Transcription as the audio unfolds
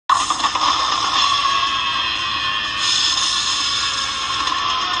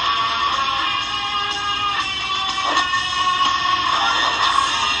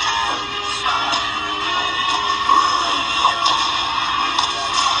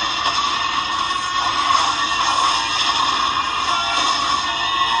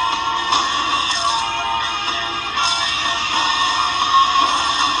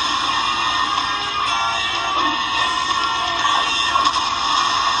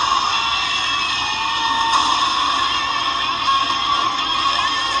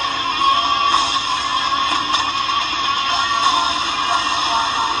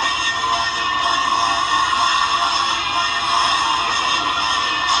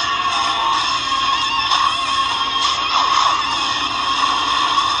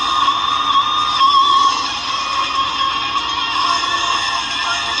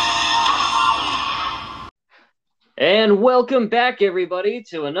welcome back, everybody,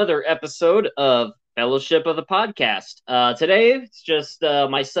 to another episode of Fellowship of the Podcast. Today, it's just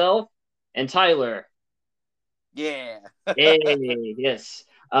myself and Tyler. Yeah. Hey, yes.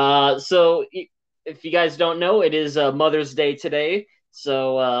 If you guys don't know, it is Mother's Day today. We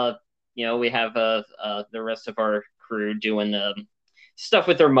have the rest of our crew doing stuff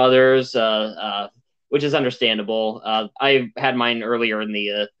with their mothers, which is understandable. I had mine earlier in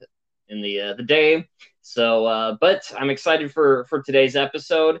the day. But I'm excited for today's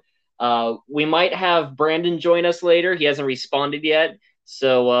episode. We might have Brandon join us later. He hasn't responded yet,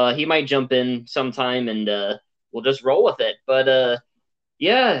 so he might jump in sometime, and we'll just roll with it.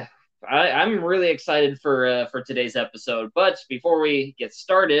 Yeah, I'm really excited for today's episode. But before we get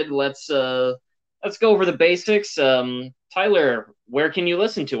started, let's go over the basics. Tyler, where can you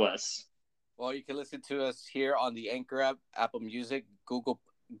listen to us? Well, you can listen to us here on the Anchor app, Apple Music, Google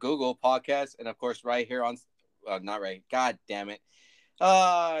Podcasts, and of course, right here on. Not right. God damn it!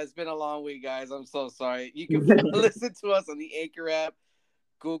 It's been a long week, guys. I'm so sorry. You can listen to us on the Anchor app,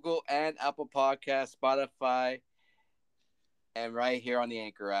 Google and Apple Podcasts, Spotify, and right here on the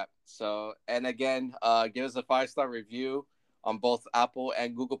Anchor app. So, and again, give us a 5-star review on both Apple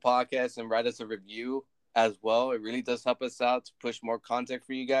and Google Podcasts, and write us a review as well. It really does help us out to push more content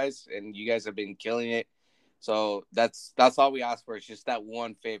for you guys, and you guys have been killing it. So that's all we ask for. It's just that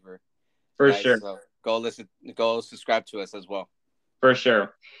one favor, For guys. sure. So go subscribe to us as well. For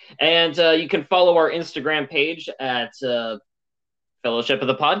sure. And you can follow our Instagram page at Fellowship of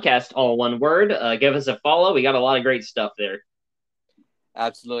the Podcast, all one word. Give us a follow. We got a lot of great stuff there.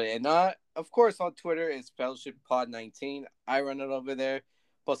 Absolutely. And of course, on Twitter, it's Fellowship Pod 19. I run it over there,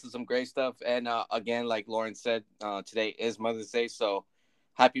 posted some great stuff. And again, like Lauren said, today is Mother's Day. So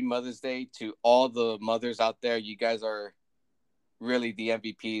happy Mother's Day to all the mothers out there. You guys are really the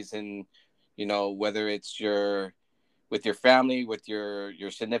MVPs. And, whether it's with your family, with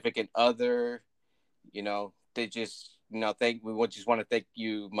your significant other, they just, we just want to thank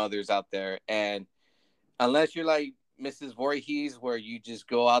you mothers out there. And unless you're like Mrs. Voorhees, where you just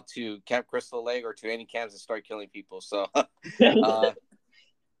go out to Camp Crystal Lake or to any camps and start killing people. So,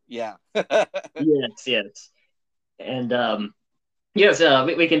 yeah. Yes. And yes,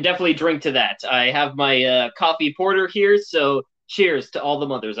 we can definitely drink to that. I have my coffee porter here, so cheers to all the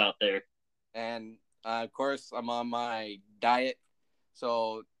mothers out there. And of course, I'm on my diet,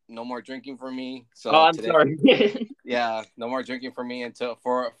 so no more drinking for me. So I'm today, sorry. yeah, no more drinking for me until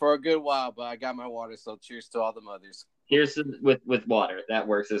for a good while. But I got my water, so cheers to all the mothers. Here's with water. That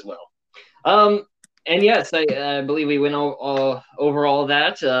works as well. And yes, I believe we went over all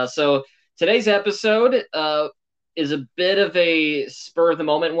that. So today's episode is a bit of a spur of the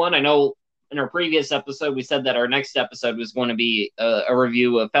moment one. I know in our previous episode we said that our next episode was going to be a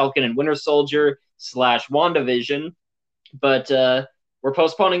review of Falcon and Winter Soldier / WandaVision, but we're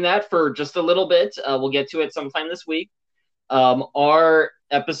postponing that for just a little bit. We'll get to it sometime this week. Our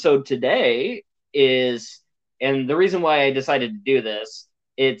episode today is, and the reason why I decided to do this,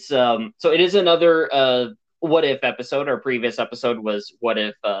 it's so it is another what if episode. Our previous episode was what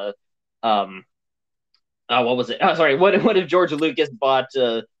if what was it? Oh, sorry, what if George Lucas bought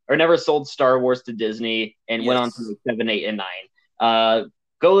or never sold Star Wars to Disney and went on to make 7, 8, and 9.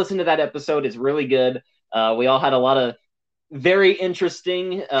 Go listen to that episode. It's really good. We all had a lot of very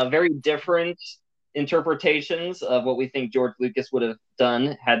interesting, very different interpretations of what we think George Lucas would have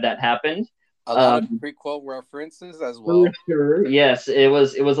done had that happened. A lot of prequel references as well. For sure. Yes, it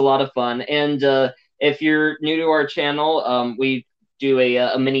was a lot of fun. And if you're new to our channel, we do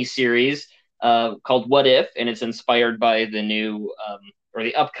a mini series called What If, and it's inspired by the new or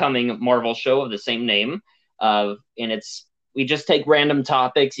the upcoming Marvel show of the same name. And we just take random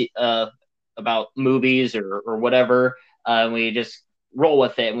topics about movies or whatever, and we just roll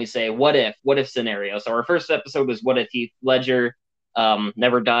with it, and we say what if scenario. So our first episode was what if Heath Ledger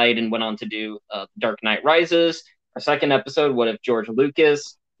never died and went on to do Dark Knight Rises. Our second episode, what if George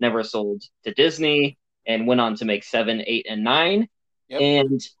Lucas never sold to Disney and went on to make 7, 8, and 9. Yep.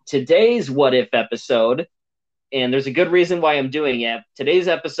 And today's what if episode, and there's a good reason why I'm doing it. Today's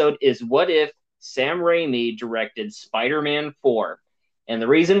episode is what if Sam Raimi directed Spider-Man 4. And the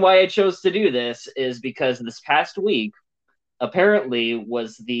reason why I chose to do this is because this past week apparently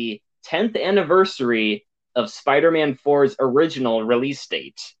was the 10th anniversary of Spider-Man 4's original release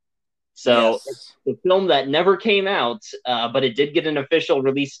date. So yes. It's the film that never came out, but it did get an official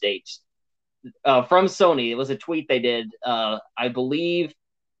release date from Sony. It was a tweet they did. I believe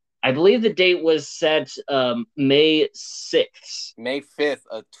the date was set May 6th. May 5th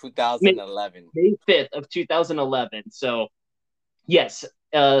of 2011. May 5th of 2011. So, yes,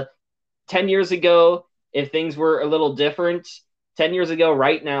 10 years ago, if things were a little different 10 years ago,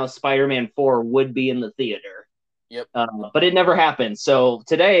 right now, Spider-Man 4 would be in the theater. Yep. But it never happened. So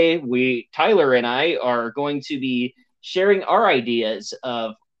today, Tyler and I are going to be sharing our ideas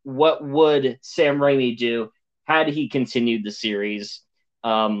of what would Sam Raimi do had he continued the series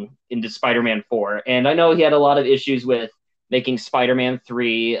into Spider-Man 4. And I know he had a lot of issues with making Spider-Man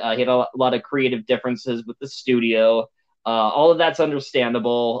 3. He had a lot of creative differences with the studio. All of that's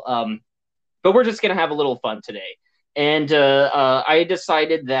understandable. But we're just going to have a little fun today. And I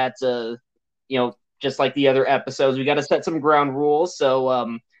decided that, just like the other episodes, we got to set some ground rules. So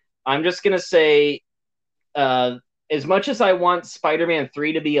I'm just going to say, uh, as much as I want Spider-Man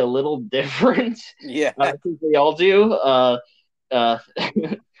 3 to be a little different, Yeah. I think we all do. Uh,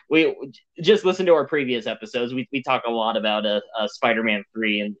 we just listen to our previous episodes. We talk a lot about Spider-Man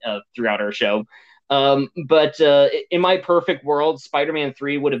 3 and throughout our show. But in my perfect world, Spider-Man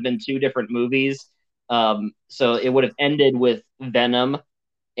 3 would have been two different movies. So it would have ended with Venom,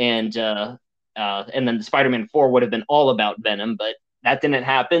 and then Spider-Man 4 would have been all about Venom, but that didn't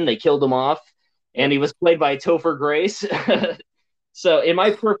happen. They killed him off, and Yep. he was played by Topher Grace. So in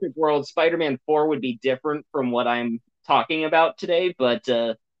my perfect world, Spider-Man 4 would be different from what I'm talking about today, but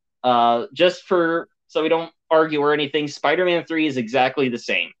just for so we don't argue or anything, Spider-Man 3 is exactly the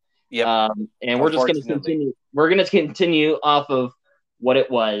same. Yep. And we're just going to Unfortunately. continue. We're going to continue off of what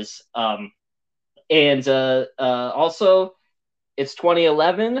it was. And also, it's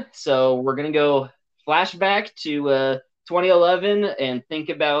 2011, so we're going to go flashback to 2011 and think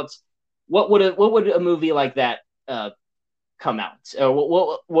about what would a movie like that come out?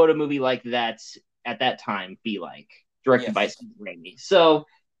 What would a movie like that at that time be like? Directed by Yes. Sam Raimi. So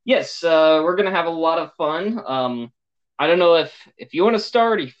yes, we're gonna have a lot of fun. I don't know if you want to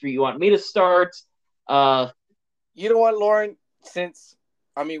start, if you want me to start. Uh, You know what, Lauren? Since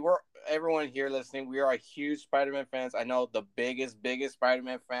I mean, we're everyone here listening. We are huge Spider-Man fans. I know the biggest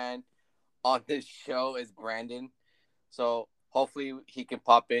Spider-Man fan on this show is Brandon. So hopefully he can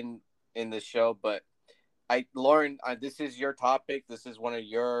pop in the show. But Lauren, this is your topic. This is one of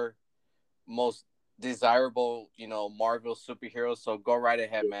your most desirable, Marvel superheroes. So go right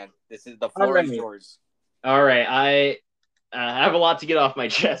ahead, man. The all floor is right, yours. all right. I have a lot to get off my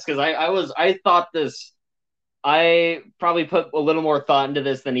chest because I thought this. I probably put a little more thought into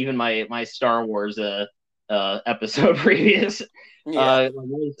this than even my Star Wars episode previous. Yeah.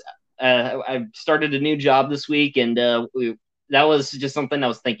 I started a new job this week, and that was just something I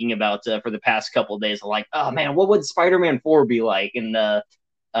was thinking about for the past couple of days. Like, oh man, what would Spider-Man 4 be like? And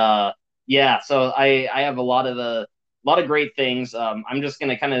uh, yeah, so I have a lot of great things. I'm just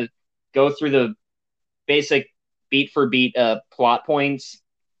gonna kind of go through the basic beat for beat plot points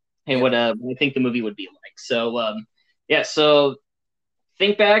and Yep. what I think the movie would be like. So yeah, so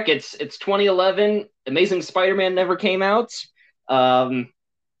think back, it's 2011. Amazing Spider-Man never came out. Um,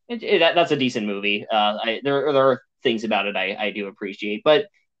 that's a decent movie. There are things about it I do appreciate, but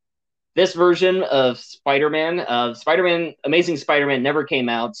this version of Amazing Spider-Man never came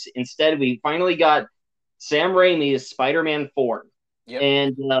out. Instead, we finally got Sam Raimi's Spider-Man 4, Yep.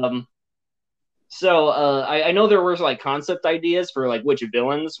 and so I know there was like concept ideas for like which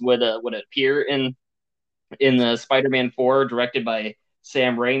villains would appear in the Spider-Man 4 directed by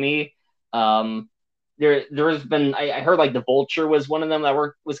Sam Raimi. Um, there's been I heard like the Vulture was one of them that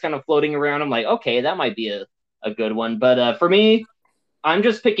was kind of floating around. I'm like, okay, that might be a good one. But for me, I'm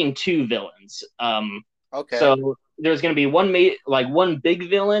just picking two villains. Okay. So there's going to be one big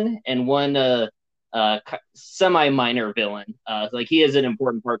villain and one semi minor villain. Like he is an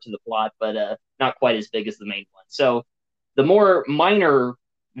important part to the plot, but not quite as big as the main one. So the more minor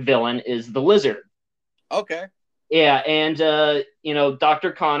villain is the Lizard. Okay. Yeah, and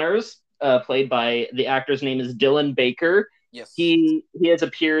Dr. Connors, played by the actor's name is Dylan Baker. Yes. He has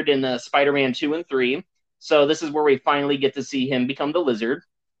appeared in Spider-Man 2 and 3. So this is where we finally get to see him become the Lizard.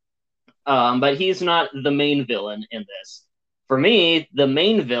 But he's not the main villain in this. For me, the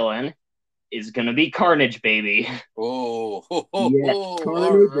main villain is gonna be Carnage, baby. Oh, Yes, all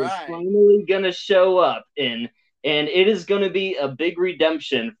Carnage is right. finally gonna show up, and it is gonna be a big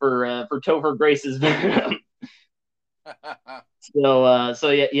redemption for Topher Grace's Venom. So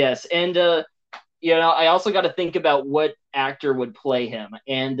yeah, yes, and I also got to think about what actor would play him,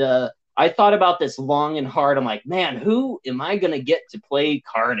 and I thought about this long and hard. I'm like, man, who am I gonna get to play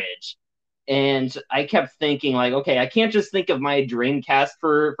Carnage? And I kept thinking, like, okay, I can't just think of my dream cast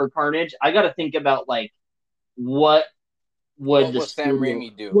for Carnage. I got to think about like what would What the will Sam studio,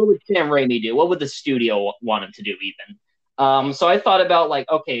 Raimi do? what would Sam Raimi do? What would the studio want him to do even? So I thought about like,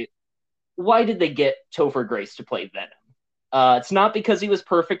 okay, why did they get Topher Grace to play Venom? It's not because he was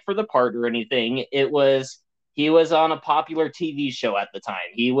perfect for the part or anything. He was on a popular TV show at the time.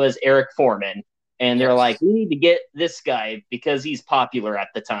 He was Eric Foreman, and they're like, Yes. we need to get this guy because he's popular at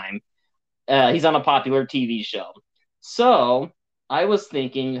the time. He's on a popular TV show. So I was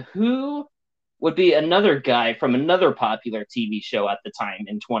thinking, who would be another guy from another popular TV show at the time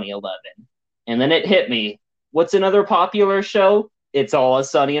in 2011? And then it hit me. What's another popular show? It's Always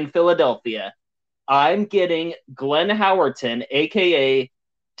Sunny in Philadelphia. I'm getting Glenn Howerton, aka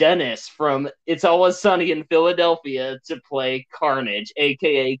Dennis from It's Always Sunny in Philadelphia, to play Carnage,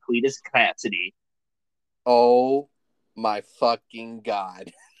 aka Cletus Cassidy. Oh my fucking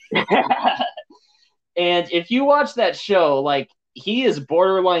god. And if you watch that show, like, he is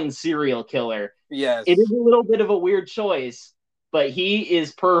borderline serial killer. It is Yes. a little bit of a weird choice, but he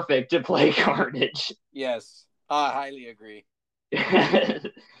is perfect to play Carnage. Yes. I highly agree.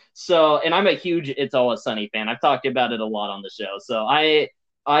 So, and I'm a huge It's Always Sunny fan. I've talked about it a lot on the show. So I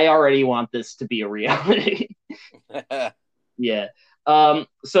already want this to be a reality. Yeah.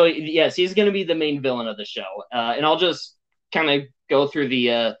 So yes, he's going to be the main villain of the show. And I'll just kind of go through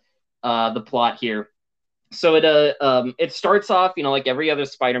the plot here. So it starts off, like every other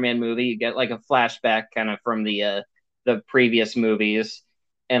Spider-Man movie. You get like a flashback kind of from the previous movies,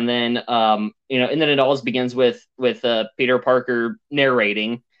 and then and then it always begins with Peter Parker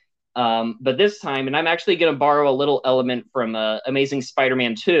narrating. But this time, and I'm actually going to borrow a little element from Amazing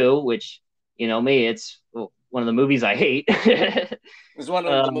Spider-Man 2, which, me, it's one of the movies I hate. It's one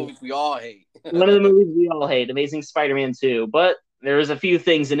of the um, movies we all hate. One of the movies we all hate, Amazing Spider-Man 2. But there's a few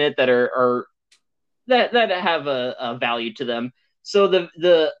things in it that are that have a value to them. So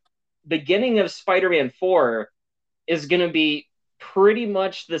the beginning of Spider-Man 4 is going to be pretty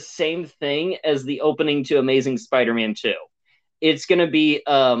much the same thing as the opening to Amazing Spider-Man 2. It's going to be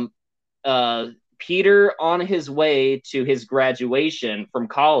uh, Peter on his way to his graduation from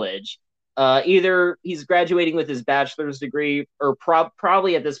college. Either he's graduating with his bachelor's degree, or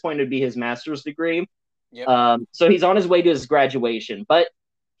probably at this point it'd be his master's degree. Yep. So he's on his way to his graduation, but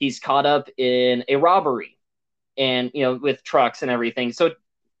he's caught up in a robbery, and with trucks and everything. So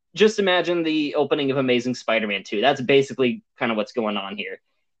just imagine the opening of Amazing Spider-Man 2. That's basically kind of what's going on here.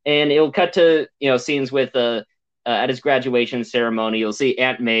 And it'll cut to, scenes with at his graduation ceremony. You'll see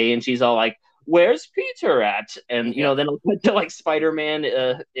Aunt May, and she's all like, "Where's Peter at?" And Yep. then it'll cut to like Spider-Man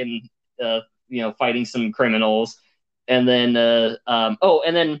in fighting some criminals. And then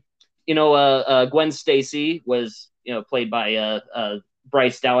and then Gwen Stacy was played by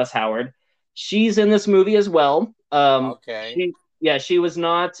Bryce Dallas Howard. She's in this movie as well. Okay. She was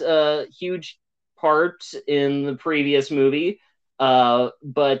not a huge part in the previous movie,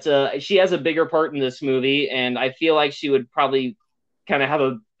 but she has a bigger part in this movie, and I feel like she would probably kind of have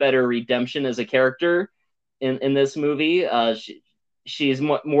a better redemption as a character in this movie. She's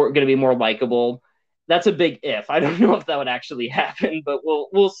more going to be more likable. That's a big if. I don't know if that would actually happen, but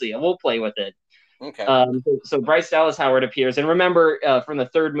we'll see. We'll play with it. Okay. So Bryce Dallas Howard appears, and remember, from the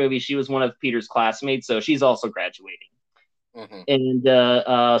third movie, she was one of Peter's classmates, so she's also graduating. Mm-hmm.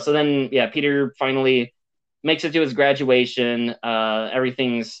 And so then, yeah, Peter finally makes it to his graduation.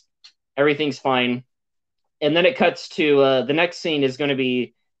 Everything's fine, and then it cuts to the next scene is going to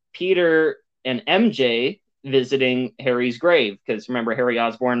be Peter and MJ visiting Harry's grave, because remember, Harry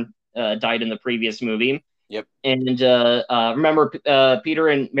Osborn died in the previous movie. Yep. And remember, Peter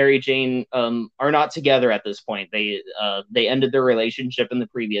and Mary Jane are not together at this point. They ended their relationship in the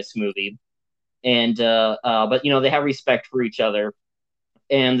previous movie, and but they have respect for each other.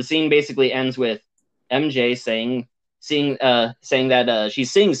 And the scene basically ends with MJ saying that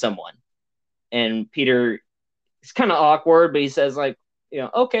she's seeing someone, and Peter is kind of awkward, but he says like,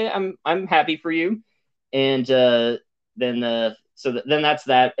 okay, I'm happy for you, and then then that's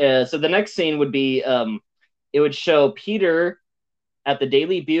that. So the next scene would be it would show Peter at the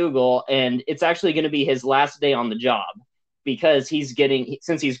Daily Bugle, and it's actually going to be his last day on the job, because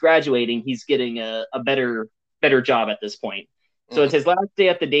since he's graduating, he's getting a better job at this point. So Mm-hmm. it's his last day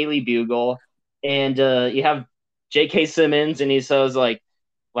at the Daily Bugle, and you have J.K. Simmons, and he says like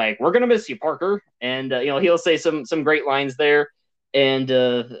we're gonna miss you, Parker, and he'll say some great lines there, and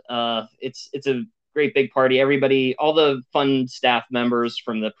it's a great big party. Everybody, all the fun staff members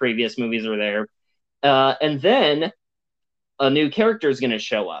from the previous movies are there, and then a new character is going to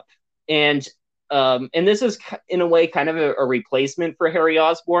show up, and this is in a way kind of a replacement for Harry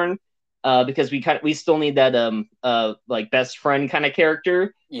Osborn, because we still need that like best friend kind of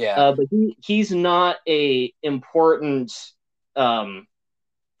character. Yeah. But he's not a important.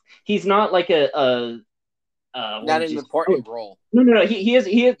 He's not like what Not would an you say? Oh, important role. no.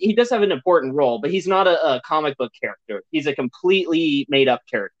 He does have an important role, but he's not a comic book character. He's a completely made up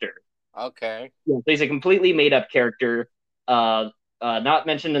character. Okay. Yeah, so he's a completely made up character, uh, not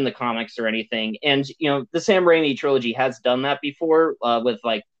mentioned in the comics or anything. And the Sam Raimi trilogy has done that before with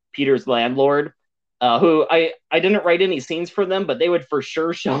like Peter's landlord, who I didn't write any scenes for them, but they would for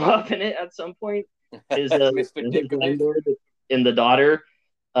sure show up in it at some point. Mr. His Dickovich. landlord and the daughter.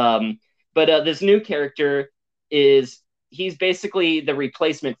 Um, but this new character is he's basically the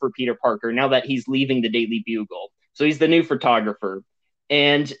replacement for Peter Parker now that he's leaving the Daily Bugle. So he's the new photographer.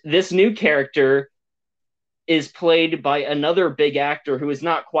 And this new character is played by another big actor who is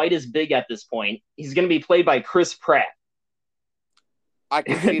not quite as big at this point. He's going to be played by Chris Pratt. I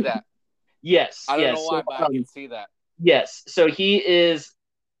can see that. Yes, I don't know yes. why, So, but I can see that. yes. So he is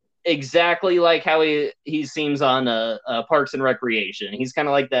exactly like how he seems on Parks and Recreation. He's kind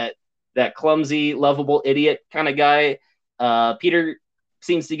of like that clumsy, lovable idiot kind of guy. Peter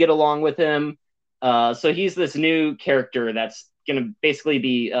seems to get along with him. So he's this new character that's going to basically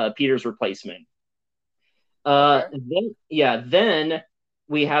be Peter's replacement. Okay. Then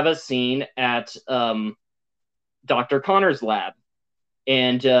we have a scene at Dr. Connor's lab,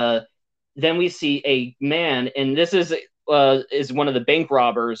 and then we see a man, and this is one of the bank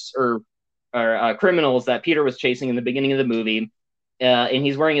robbers or criminals that Peter was chasing in the beginning of the movie, and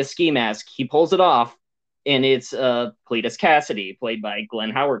he's wearing a ski mask. He pulls it off, and it's Cletus Cassidy, played by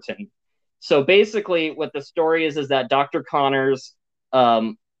Glenn Howerton. So basically, what the story is that Dr. Connors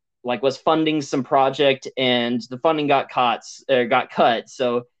was funding some project, and the funding got cut.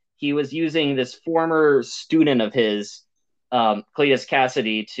 So he was using this former student of his, Cletus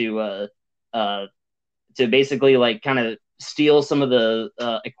Cassidy, to basically like kind of steal some of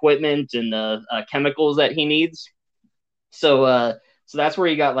the equipment and the chemicals that he needs. So that's where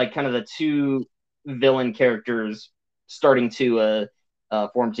you got like kind of the two villain characters starting to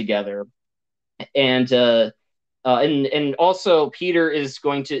form together, and also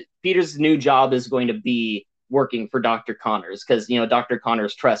Peter's new job is going to be working for Dr. Connors because Dr.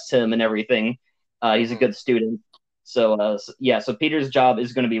 Connors trusts him and everything. He's a good student. So Peter's job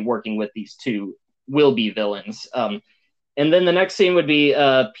is going to be working with these two will be villains. And then the next scene would be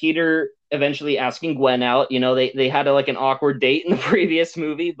Peter eventually asking Gwen out. They had like an awkward date in the previous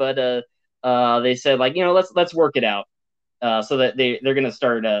movie, but they said like let's work it out, so that they're gonna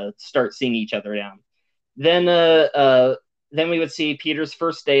start seeing each other now. Then we would see Peter's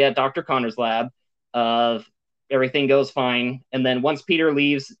first day at Dr. Connor's lab. Everything goes fine, and then once Peter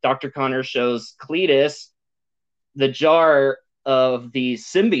leaves, Dr. Connors shows Cletus the jar of the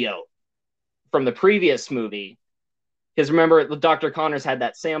symbiote from the previous movie. Because remember, Dr. Connors had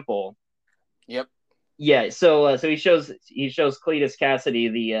that sample. Yep. Yeah. So he shows Cletus Cassidy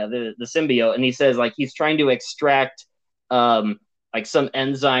the symbiote, and he says like he's trying to extract like some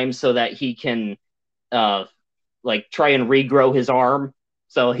enzyme so that he can like try and regrow his arm.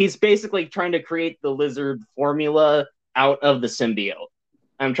 So he's basically trying to create the lizard formula out of the symbiote.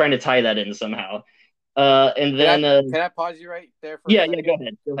 I'm trying to tie that in somehow. And then can I pause you right there for a yeah,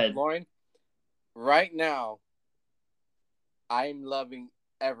 second? go ahead. Lauren, right now, I'm loving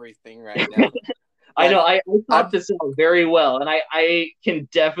everything right now. I know I I'm thought this out very well, and I can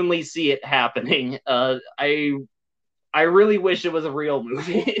definitely see it happening. I really wish it was a real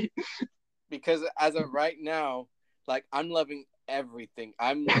movie. because as of right now, like I'm loving everything.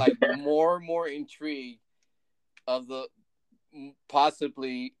 I'm like more and more intrigued of the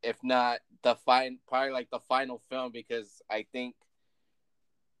possibly, if not the probably like the final film, because I think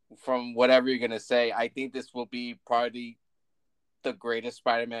from whatever you're gonna say, I think this will be probably the greatest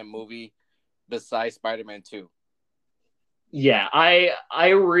Spider-Man movie besides Spider-Man 2. Yeah, I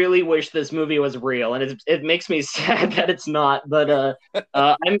really wish this movie was real, and it makes me sad that it's not. But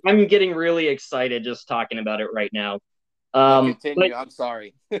I'm getting really excited just talking about it right now. No, But continue. I'm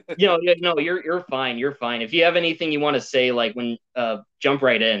sorry. no, you're fine. You're fine. If you have anything you want to say, like when jump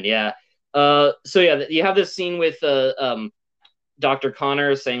right in. Yeah. So yeah, you have this scene with Dr.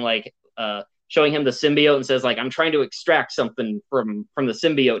 Connor saying like showing him the symbiote and says like I'm trying to extract something from the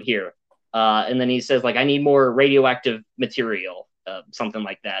symbiote here. And then he says like I need more radioactive material, something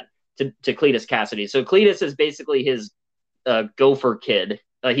like that, to Cletus Cassidy. So Cletus is basically his gopher kid.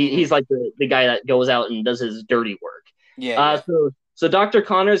 He's like the guy that goes out and does his dirty work. Yeah. So Dr.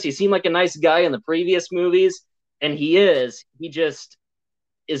 Connors, he seemed like a nice guy in the previous movies, and he just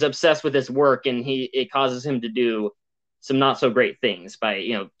is obsessed with his work, and it causes him to do some not so great things by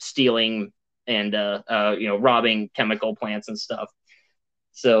stealing and robbing chemical plants and stuff.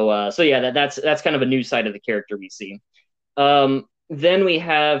 So yeah, that's kind of a new side of the character we see. Then we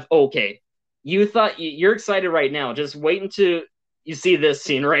have okay. you thought you're excited right now. Just wait until you see this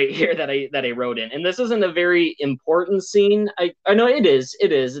scene right here that I wrote in. And this isn't a very important scene. I know it is.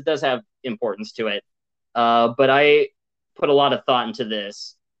 It is. It does have importance to it. But I put a lot of thought into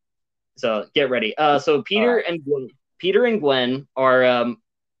this. So get ready. So All right. Peter and Gwen are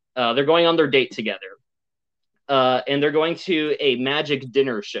they're going on their date together. And they're going to a magic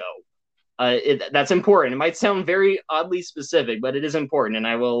dinner show. That's important. It might sound very oddly specific, but it is important, and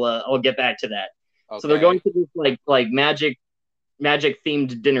I'll get back to that. So they're going Okay. to this like magic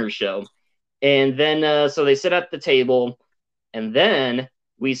themed dinner show, and then so they sit at the table, and then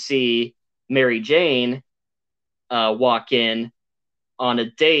we see Mary Jane walk in on a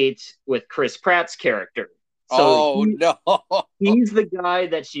date with Chris Pratt's character. So Oh no. he's the guy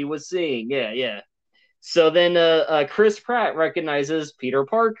that she was seeing. Yeah, yeah. So then Chris Pratt recognizes Peter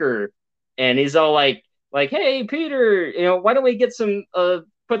Parker, and he's all like, "Hey, Peter, why don't we get some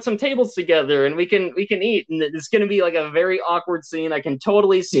put some tables together and we can eat?" And it's going to be like a very awkward scene. I can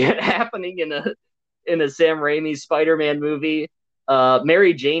totally see it happening in a Sam Raimi Spider-Man movie.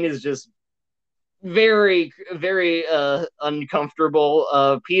 Mary Jane is just very very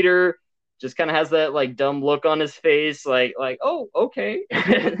uncomfortable. Peter just kind of has that like dumb look on his face, like oh okay.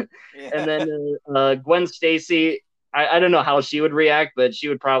 And Yeah. then Gwen Stacy, I don't know how she would react, but she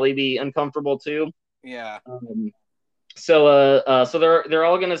would probably be uncomfortable too. Yeah. So they're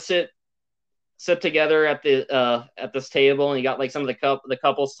all gonna sit together at this table, and you got like some of the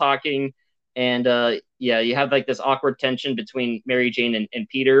couples talking, and yeah, you have like this awkward tension between Mary Jane and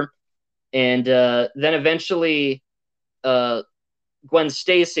Peter, and then eventually uh, Gwen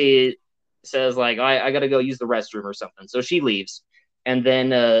Stacy says like I gotta go use the restroom or something, so she leaves, and then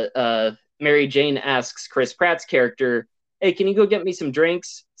Mary Jane asks Chris Pratt's character, "Hey, can you go get me some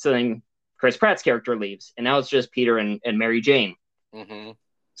drinks?" So then Chris Pratt's character leaves, and now it's just Peter and Mary Jane. Mm-hmm.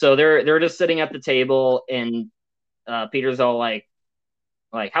 So they're just sitting at the table, and Peter's all like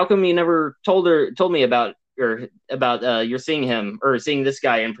how come you never told me about or about you're seeing him or seeing this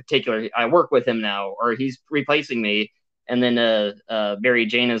guy in particular? I work with him now, or he's replacing me. And then Mary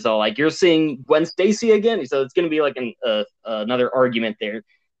Jane is all like, "You're seeing Gwen Stacy again," so it's going to be like another argument there.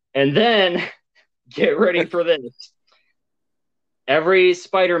 And then get ready for this: every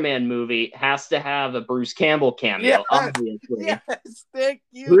Spider-Man movie has to have a Bruce Campbell cameo, Yes. obviously. Yes. Thank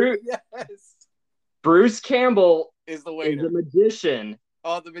you. Bruce, Yes. Bruce Campbell Is the is a waiter. magician.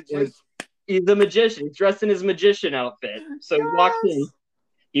 Oh, the Like, magician. he's a magician. He's dressed in his magician outfit. So he walks in. Yes.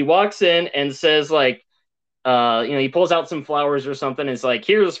 He walks in and says like, he pulls out some flowers or something. And it's like,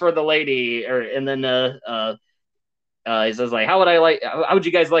 "Here's for the lady," or and then he says like, how would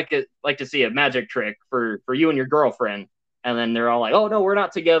you guys like to see a magic trick for you and your girlfriend?" And then they're all like, "Oh no, we're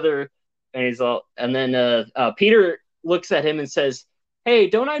not together." And he's all, and then Peter looks at him and says, "Hey,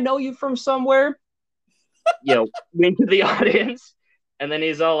 don't I know you from somewhere?" Wink to the audience. And then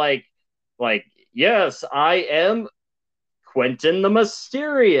he's all like, "Yes, I am Quentin the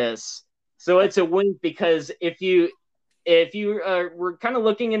Mysterious." So it's a wink because if you were kind of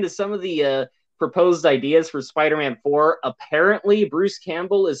looking into some of the proposed ideas for Spider-Man 4, apparently Bruce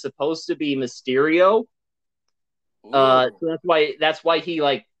Campbell is supposed to be Mysterio. Ooh. So that's why he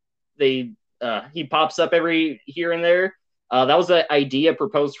pops up every here and there. That was the idea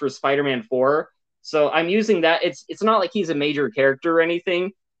proposed for Spider-Man 4. So I'm using that. It's not like he's a major character or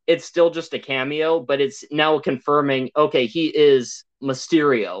anything. It's still just a cameo, but it's now confirming. Okay, he is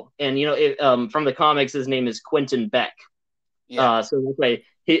Mysterio, and from the comics, his name is Quentin Beck. Yeah. So that's why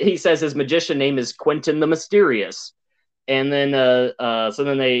he says his magician name is Quentin the Mysterious. And then so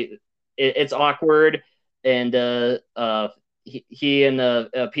then it's awkward, and he and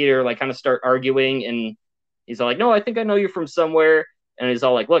Peter like kind of start arguing, and he's all like, "No, I think I know you from somewhere." And he's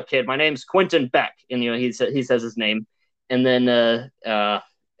all like, "Look, kid, my name's Quentin Beck," and he says his name, and then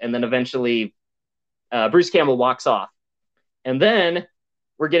eventually Bruce Campbell walks off, and then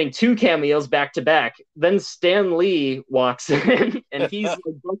we're getting two cameos back to back. Then Stan Lee walks in, and he's like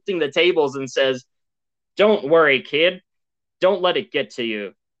busting the tables and says, "Don't worry, kid. Don't let it get to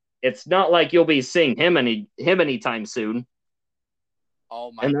you. It's not like you'll be seeing him anytime soon."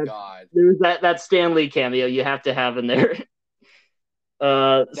 Oh my And god. there's that Stan Lee cameo you have to have in there.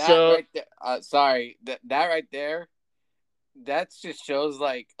 That So right there. Sorry. That right there. That just shows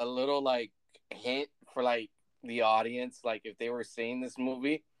like a little like hint for like the audience. Like if they were seeing this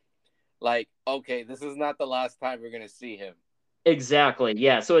movie, like okay, this is not the last time we're gonna see him. exactly,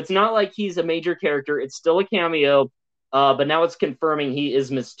 yeah. So it's not like he's a major character. It's still a cameo, but now it's confirming he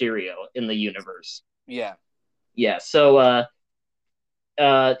is Mysterio in the universe. Yeah. Yeah. So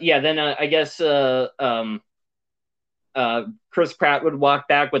yeah. Then I guess Chris Pratt would walk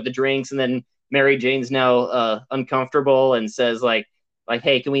back with the drinks, and then Mary Jane's now uncomfortable and says like,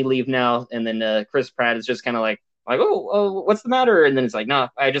 hey, can we leave now? And then Chris Pratt is just kind of like, oh, what's the matter? And then it's like, no,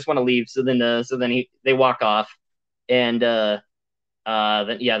 I just want to leave. So then they walk off, and then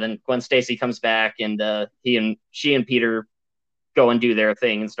Gwen Stacy comes back, and she and Peter go and do their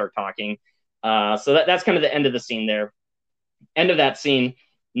thing and start talking. So that's kind of the end of the scene there. End of that scene.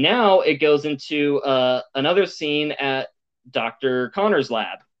 Now it goes into another scene at Dr. Connor's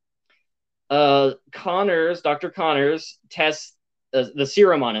lab. Dr. Connors tests the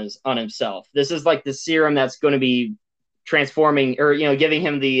serum on himself. This is like the serum that's going to be transforming, or giving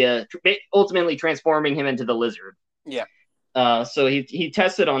him the ultimately transforming him into the lizard. Yeah. So he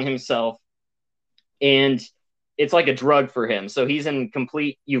tests it on himself, and it's like a drug for him. So he's in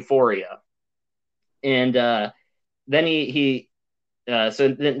complete euphoria, and then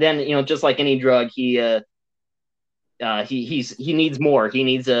then just like any drug, he needs more. He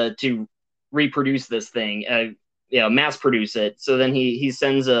needs to reproduce this thing, mass produce it. So then he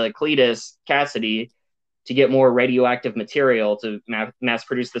sends Cletus Cassidy to get more radioactive material to mass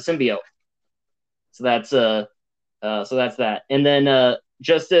produce the symbiote. So that's that. And then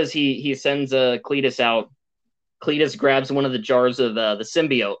just as he sends Cletus out, Cletus grabs one of the jars of the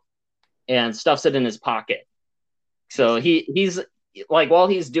symbiote and stuffs it in his pocket. So he's like, while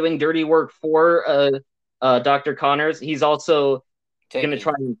he's doing dirty work for Dr. Connors, he's also going to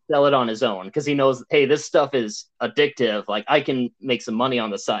try and sell it on his own, because he knows, hey, this stuff is addictive. Like, I can make some money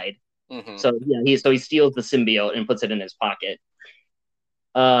on the side. Mm-hmm. So he steals the symbiote and puts it in his pocket.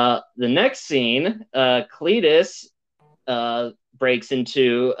 The next scene, Cletus breaks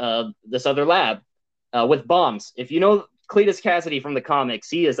into this other lab with bombs. If you know Cletus Cassidy from the comics,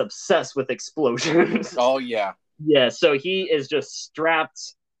 he is obsessed with explosions. Oh, yeah. Yeah, so he is just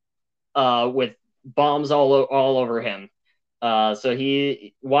strapped with bombs all over him. So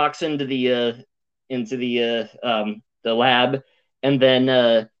he walks into the lab, and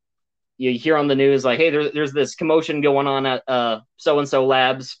then you hear on the news like, hey, there's this commotion going on at so and so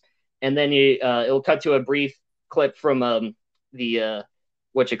labs, and then it'll cut to a brief clip from the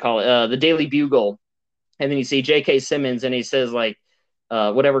the Daily Bugle, and then you see J.K. Simmons, and he says like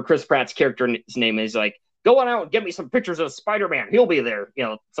whatever Chris Pratt's character's name is, like, go on out and get me some pictures of Spider-Man. He'll be there,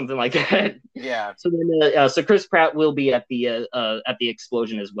 something like that. Yeah. So then, so Chris Pratt will be at the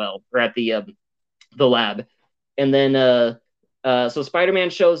explosion as well, or at the lab, and then so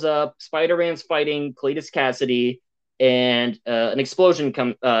Spider-Man shows up. Spider-Man's fighting Cletus Cassidy, and an explosion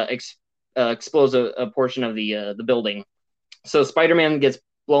explodes a portion of the building. So Spider-Man gets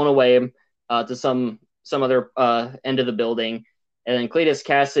blown away to some other end of the building, and then Cletus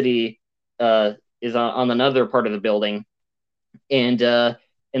Cassidy is on another part of the building, and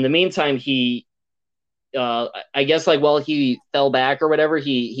in the meantime, he I guess, like, while he fell back or whatever,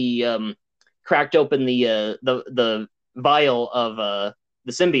 he cracked open the vial of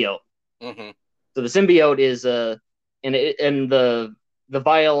the symbiote. Mm-hmm. So the symbiote is and the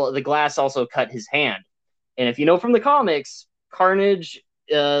vial, the glass also cut his hand. And if you know from the comics, Carnage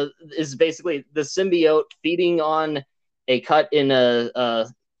is basically the symbiote feeding on a cut in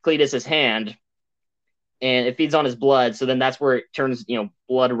Cletus's hand, and it feeds on his blood. So then that's where it turns,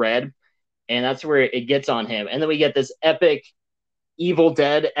 blood red, and that's where it gets on him. And then we get this epic Evil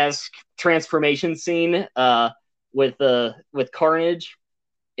Dead-esque transformation scene with Carnage,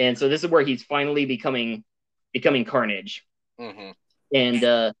 and so this is where he's finally becoming Carnage. Mm-hmm.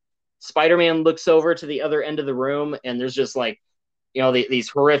 And Spider-Man looks over to the other end of the room, and there's just like, these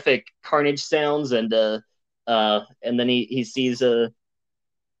horrific Carnage sounds, and then he sees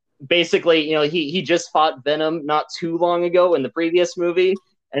basically, he just fought Venom not too long ago in the previous movie,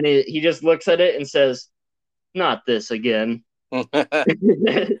 and he just looks at it and says, "Not this again." Or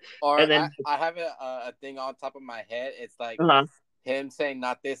and then I have a thing on top of my head. It's like him saying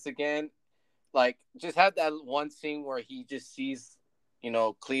 "not this again." Like, just have that one scene where he just sees,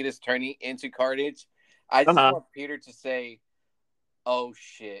 Cletus turning into Carnage. I just want Peter to say, "Oh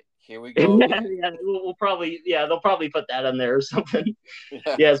shit, here we go." We'll probably, they'll probably put that in there or something.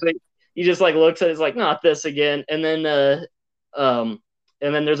 So he just like looks at it, it's like, "Not this again." And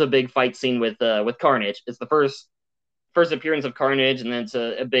then there's a big fight scene with Carnage. It's the first appearance of Carnage, and then it's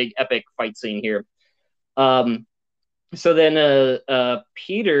a big epic fight scene here. So then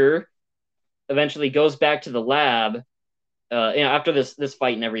Peter eventually goes back to the lab after this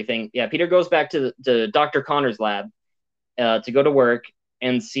fight and everything. Peter goes back to Dr. Connor's lab to go to work,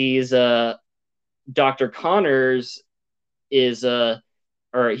 and sees Dr. Connors is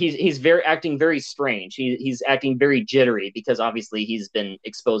he's acting very strange. He's acting very jittery, because obviously he's been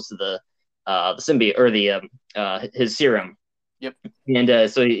exposed to the symbiote or the his serum. Yep. And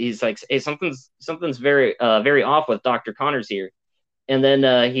so he's like, hey, something's very off with Dr. Connors here. And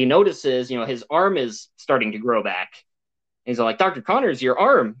then he notices, his arm is starting to grow back. And he's like, Dr. Connors, your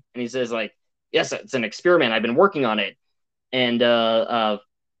arm. And he says, like, yes, it's an experiment. I've been working on it. And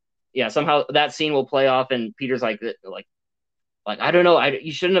yeah, somehow that scene will play off, and Peter's like I don't know,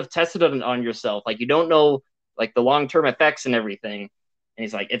 you shouldn't have tested it on yourself. Like, you don't know like the long term effects and everything. And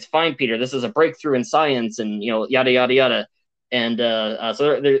he's like, it's fine, Peter. This is a breakthrough in science, and yada yada yada. And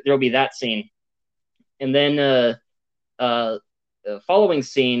so there'll be that scene, and then the following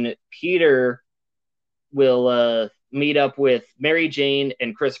scene, Peter will meet up with Mary Jane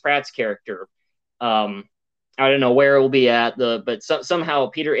and Chris Pratt's character. I don't know where it will be at, but somehow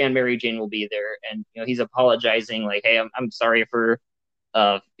Peter and Mary Jane will be there, and he's apologizing, like, hey, I'm sorry for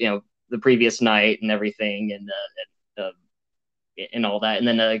the previous night and everything, and all that. And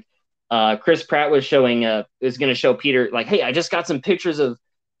then Chris Pratt was going to show Peter, like, hey, I just got some pictures of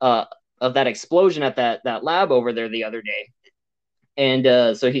that explosion at that lab over there the other day.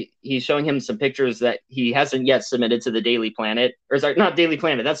 And so he's showing him some pictures that he hasn't yet submitted to the Daily Planet, or sorry, not Daily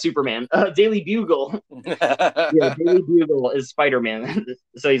Planet, that's Superman. Daily Bugle. Yeah, Daily Bugle is Spider-Man.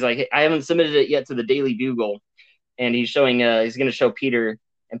 So he's like, hey, I haven't submitted it yet to the Daily Bugle, and he's going to show Peter,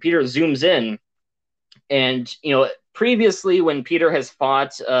 and Peter zooms in, and previously when Peter has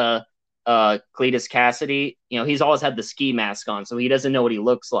fought Cletus Cassidy, he's always had the ski mask on, so he doesn't know what he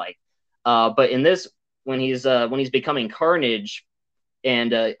looks like. But in this, when he's becoming Carnage,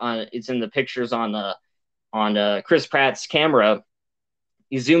 and it's in the pictures on Chris Pratt's camera,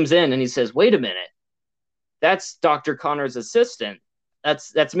 he zooms in and he says, "Wait a minute, that's Dr. Connor's assistant.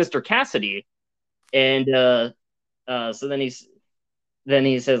 That's Mr. Cassidy." And so then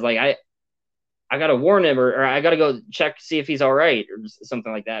he says, like, I gotta warn him, or I gotta go check, see if he's all right, or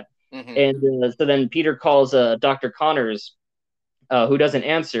something like that. Mm-hmm. And so then Peter calls Dr. Connors, who doesn't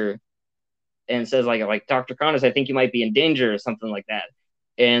answer, and says, like Dr. Connors, I think you might be in danger, or something like that.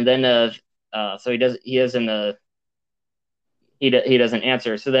 And then so he doesn't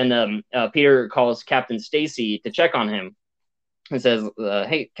answer. So then Peter calls Captain Stacy to check on him, and says,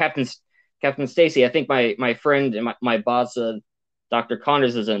 hey, Captain Stacy, I think my friend and my boss, Dr.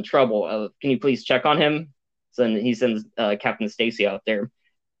 Connors, is in trouble. Can you please check on him? So then he sends Captain Stacy out there.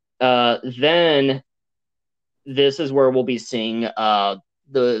 Then this is where we'll be seeing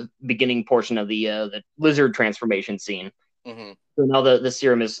the beginning portion of the lizard transformation scene. Mm-hmm. So now the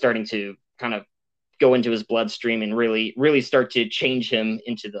serum is starting to kind of go into his bloodstream and really start to change him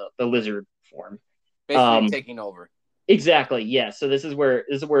into the lizard form. Basically taking over. Exactly. Yeah. So this is where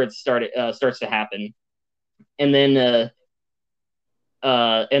it starts to happen, and then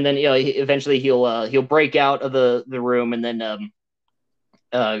eventually he'll break out of the room, and then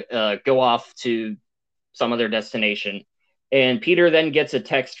go off to some other destination. And Peter then gets a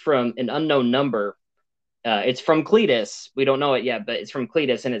text from an unknown number. It's from Cletus. We don't know it yet, but it's from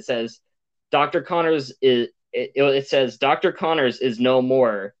Cletus, and it says, Dr. Connors it says, Dr. Connors is no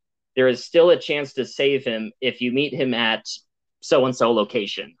more. There is still a chance to save him if you meet him at so-and-so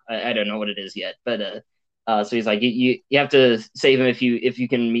location. I don't know what it is yet, but so he's like, you have to save him if you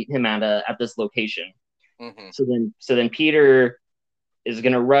can meet him at this location. Mm-hmm. So then Peter is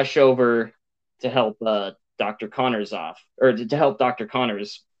going to rush over to help Dr. Connors off, or to help Dr.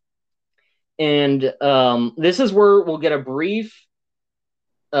 Connors. And this is where we'll get a brief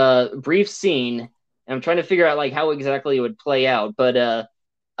scene. I'm trying to figure out like how exactly it would play out, but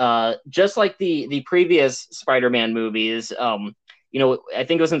just like the previous Spider-Man movies, I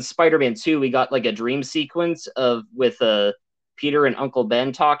think it was in Spider-Man 2, we got like a dream sequence with Peter and Uncle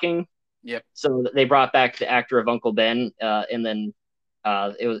Ben talking. Yep. So they brought back the actor of Uncle Ben, and then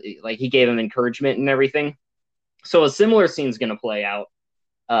it was like he gave him encouragement and everything. So a similar scene's going to play out.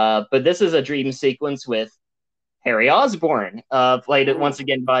 But this is a dream sequence with Harry Osborn, played it once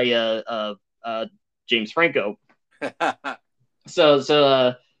again by James Franco.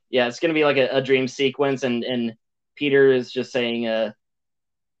 So yeah, it's gonna be like a dream sequence, and Peter is just saying,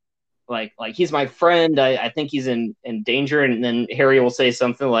 like he's my friend. I think he's in danger, and then Harry will say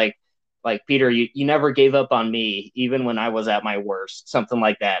something like Peter, you never gave up on me, even when I was at my worst, something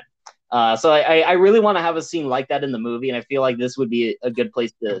like that. So I really want to have a scene like that in the movie, and I feel like this would be a good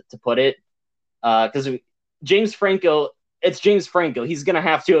place to put it, because James Franco, it's James Franco. He's gonna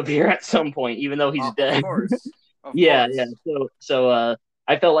have to appear at some point, even though he's dead. Of course. Yeah. So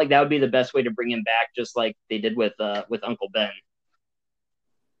I felt like that would be the best way to bring him back, just like they did with Uncle Ben.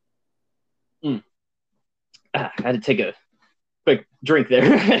 I had to take a quick drink there.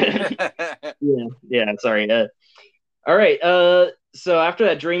 Yeah. Sorry. All right. so after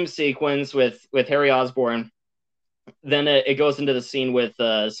that dream sequence with Harry Osborn, then it goes into the scene with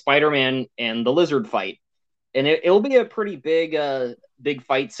Spider-Man and the Lizard fight, and it'll be a pretty big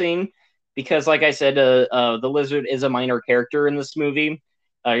fight scene because, like I said, the Lizard is a minor character in this movie.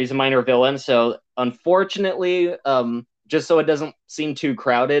 He's a minor villain, so unfortunately, just so it doesn't seem too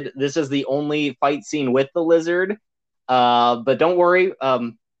crowded, this is the only fight scene with the Lizard. But don't worry,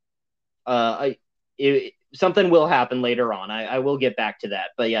 something will happen later on. I will get back to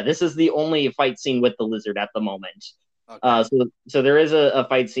that. But yeah, this is the only fight scene with the Lizard at the moment. Okay. So there is a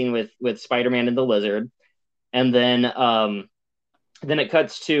fight scene with Spider-Man and the Lizard, and then it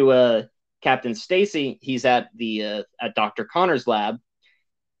cuts to Captain Stacy. He's at Dr. Connor's lab,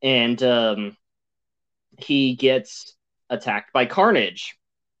 and he gets attacked by Carnage,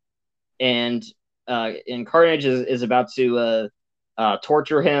 and Carnage is about to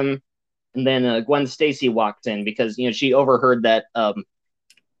torture him, and then Gwen Stacy walks in because she overheard that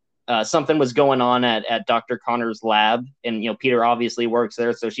something was going on at Dr. Connor's lab, and Peter obviously works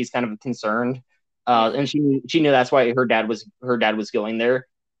there, so she's kind of concerned, and she knew that's why her dad was going there,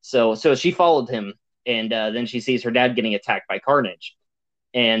 so she followed him, and then she sees her dad getting attacked by Carnage,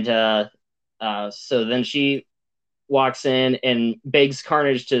 and so then she walks in and begs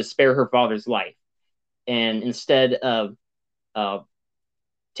Carnage to spare her father's life, and instead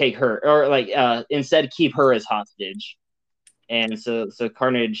take her, or like instead keep her as hostage, and so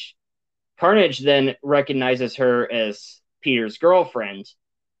Carnage then recognizes her as Peter's girlfriend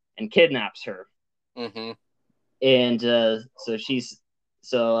and kidnaps her. Mm-hmm. And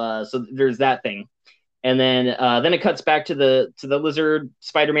so there's that thing. And then it cuts back to the Lizard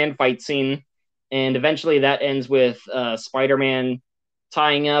Spider-Man fight scene, and eventually that ends with Spider-Man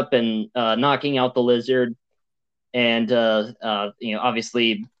tying up and knocking out the Lizard, and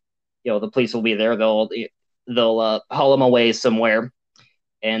obviously the police will be there. They'll haul him away somewhere.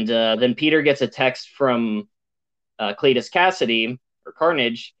 And then Peter gets a text from Cletus Cassidy, or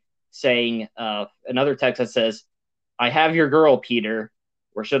Carnage, saying another text that says, "I have your girl, Peter,"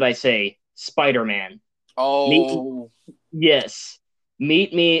 or should I say, Spider-Man. Meet, Oh. yes,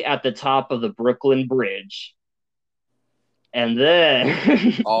 meet me at the top of the Brooklyn Bridge. And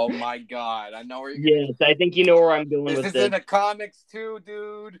then, Oh my God! I know where you're gonna. yes, I think you know where I'm going Is with this in this. the comics too,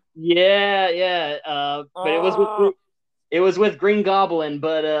 dude? Yeah, yeah. But Oh. it was with Green Goblin,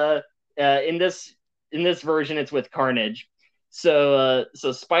 but in this version, it's with Carnage. So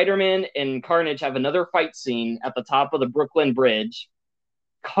Spider-Man and Carnage have another fight scene at the top of the Brooklyn Bridge.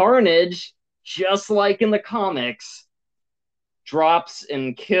 Carnage, just like in the comics, drops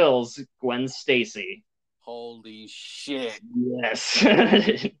and kills Gwen Stacy. Holy shit! Yes.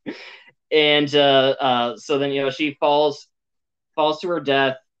 And so then she falls to her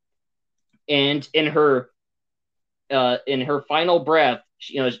death, and in her final breath,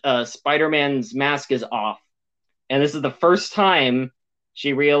 Spider-Man's mask is off, and this is the first time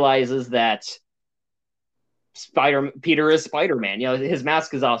she realizes that Peter is Spider-Man. His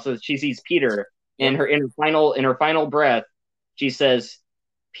mask is off, so she sees Peter. And Yep. in her final breath, she says,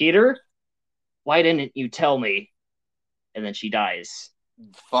 "Peter, why didn't you tell me?" And then she dies.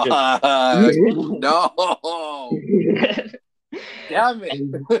 Fuck. Just No. Damn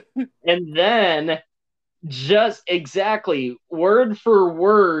it. and then just exactly word for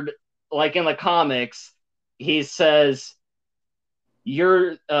word, like in the comics, he says,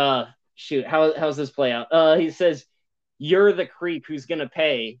 "You're shoot, how's this play out?" He says, "You're the creep who's gonna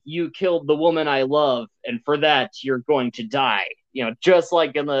pay. You killed the woman I love, and for that you're going to die." Just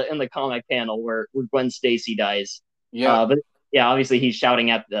like in the comic panel where Gwen Stacy dies. Yep. But yeah, obviously he's shouting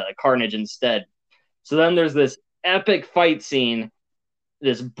at the Carnage instead. So then there's this epic fight scene,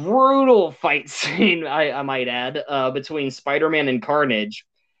 this brutal fight scene, I might add, between Spider-Man and Carnage.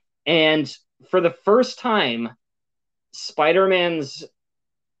 And for the first time, Spider-Man's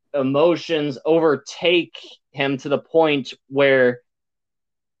emotions overtake him to the point where,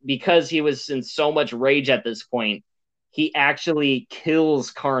 because he was in so much rage at this point, he actually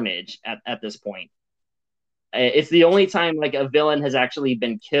kills Carnage at this point. It's the only time like a villain has actually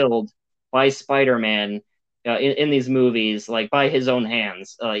been killed by Spider-Man in these movies, like by his own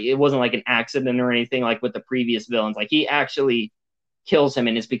hands. It wasn't like an accident or anything like with the previous villains. Like he actually kills him,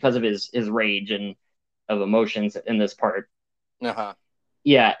 and it's because of his rage and of emotions in this part. Uh-huh.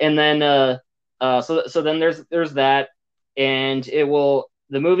 Yeah, and then so then there's that, and the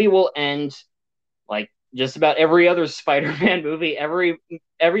movie will end like just about every other Spider-Man movie.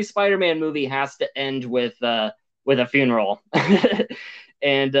 Every Spider-Man movie has to end with a funeral.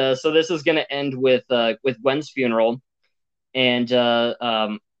 And so this is going to end with Gwen's funeral, and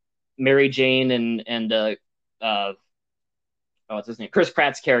Mary Jane and what's his name, Chris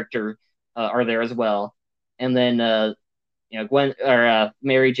Pratt's character are there as well. And then Gwen or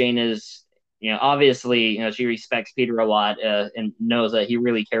Mary Jane is, obviously, she respects Peter a lot, and knows that he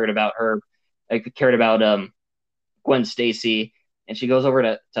really cared about her, cared about Gwen Stacy, and she goes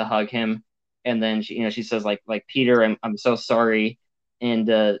over to hug him, and then she says like Peter, I'm so sorry,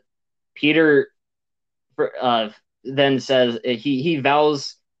 and Peter then says he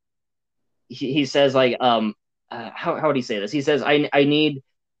vows, he says like how would he say this? He says I need,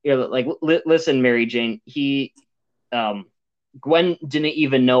 like listen, Mary Jane, um Gwen didn't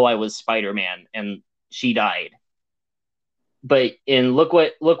even know I was Spider-Man, and she died. But and look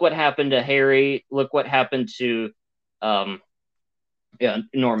what happened to Harry. Look what happened to um yeah,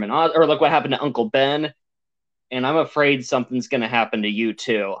 Norman Oz, or look what happened to Uncle Ben. And I'm afraid something's going to happen to you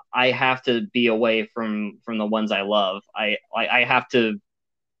too. I have to be away from the ones I love. I have to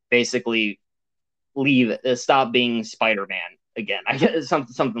basically leave, stop being Spider-Man again. I guess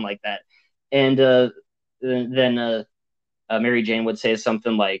something like that. And then Mary Jane would say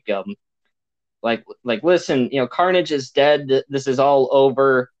something like listen, Carnage is dead. This is all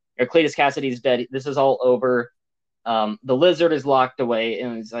over. Or Cletus Cassidy's dead. This is all over. The Lizard is locked away,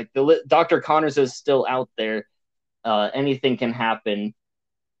 and it's like Dr. Connors is still out there. Anything can happen.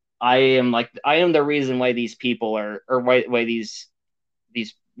 I am the reason why these people are, or why these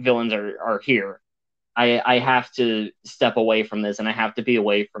villains are here. I have to step away from this, and I have to be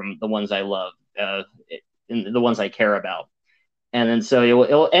away from the ones I love, and the ones I care about. And then so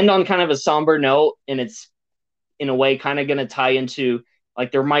it'll end on kind of a somber note, and it's in a way kind of going to tie into,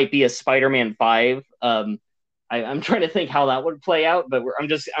 like, there might be a Spider-Man 5. I'm trying to think how that would play out, but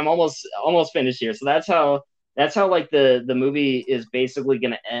I'm almost finished here. So that's how like the movie is basically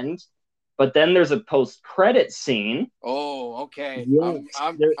going to end. But then there's a post-credit scene. Oh, okay. Yes,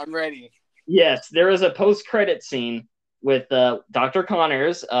 I'm ready. yes, there is a post-credit scene with Dr.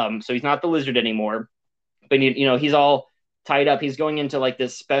 Connors. So he's not the Lizard anymore, but he's all tied up. He's going into like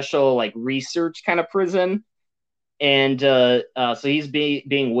this special like research kind of prison, and so he's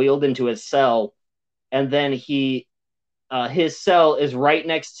being wheeled into his cell, and then his cell is right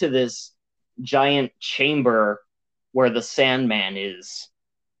next to this giant chamber where the Sandman is.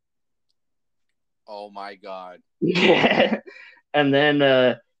 Oh my god. And then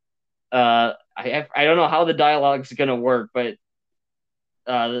I don't know how the dialogue's gonna work, but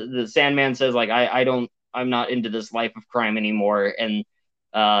the Sandman says like I'm not into this life of crime anymore, and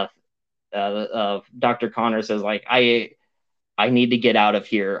Dr. Connor says like I need to get out of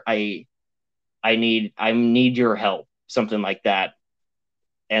here. I need your help, something like that,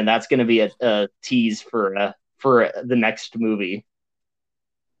 and that's going to be a tease for the next movie.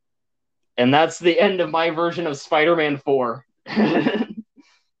 And that's the end of my version of Spider-Man 4. I'm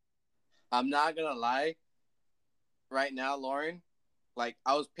not gonna lie. Right now, Lauren, like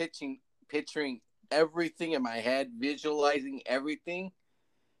I was picturing everything in my head, visualizing everything.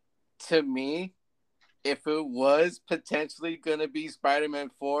 To me, if it was potentially gonna be Spider-Man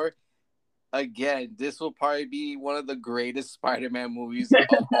 4, again, this will probably be one of the greatest Spider-Man movies of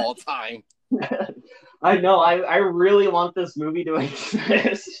all time. I know. I really want this movie to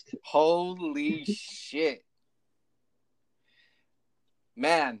exist. Holy shit.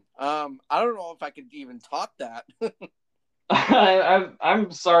 Man, I don't know if I could even top that.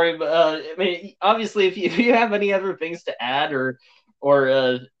 I'm sorry, but I mean, obviously, if you have any other things to add, or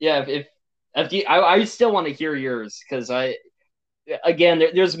yeah, if you, I still want to hear yours, because again,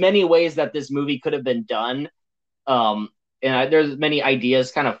 there's many ways that this movie could have been done, um, and there's many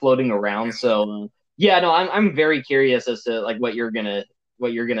ideas kind of floating around. So yeah, no, I'm very curious as to like what you're gonna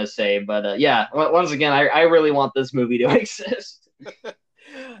say, but yeah, once again, I really want this movie to exist.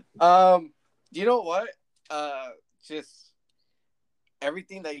 You know what? Just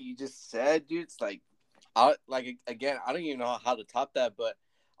everything that you just said, dude. It's like, again, I don't even know how to top that, but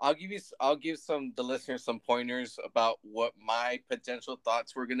I'll give the listeners some pointers about what my potential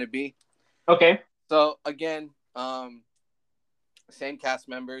thoughts were gonna be. Okay. So again, same cast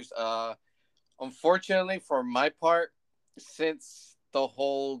members. Unfortunately for my part, since the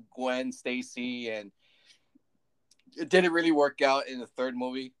whole Gwen Stacy, and it didn't really work out in the third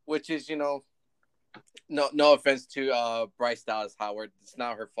movie, which is, no offense to Bryce Dallas Howard, it's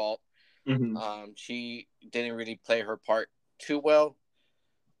not her fault. Mm-hmm. She didn't really play her part too well,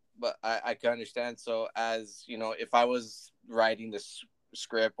 but I can understand. So, as you know, if I was writing this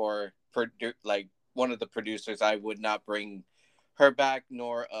script or like one of the producers, I would not bring her back,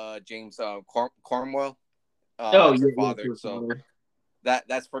 nor James Cornwell Oh as her yeah, father. yeah, So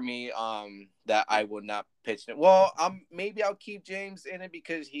that's for me. That I would not pitch it. Well, maybe I'll keep James in it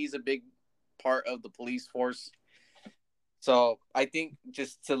because he's a big part of the police force. So I think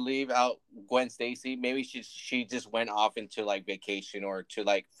just to leave out Gwen Stacy, maybe she just went off into like vacation or to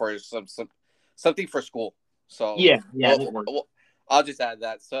like for some something for school. So Yeah, yeah, that works. I'll just add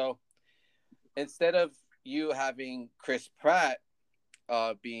that. So instead of you having Chris Pratt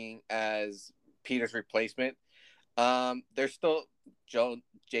being as Peter's replacement, there's still Joe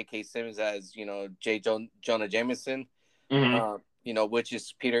J.K. Simmons as Jonah Jameson. Hmm. Which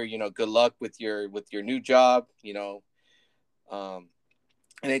is Peter. Good luck with your new job. Um,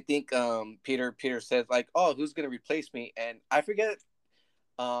 and I think Peter says like, "Oh, who's gonna replace me?" And I forget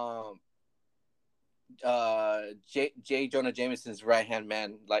um J Jonah Jameson's right hand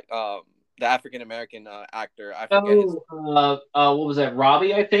man, like the African American actor. I forget his. Oh, what was that?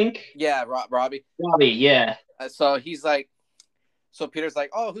 Robbie, I think. Yeah, Robbie. Robbie, yeah. So he's like, so Peter's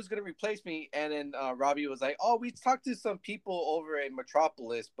like, "Oh, who's gonna replace me?" And then Robbie was like, "Oh, we talked to some people over in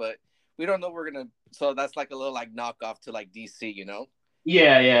Metropolis, but we don't know we're gonna." So that's like a little like knockoff to like DC.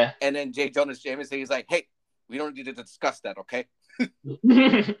 Yeah, yeah. And then J. Jonas Jameson, he's like, "Hey, we don't need to discuss that, okay?"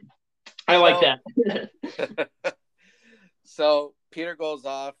 I like So, that. so Peter goes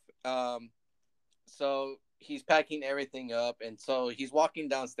off. So he's packing everything up, and so he's walking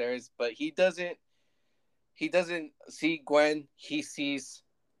downstairs, but he doesn't. He doesn't see Gwen. He sees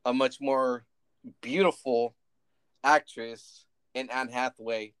a much more beautiful actress in Anne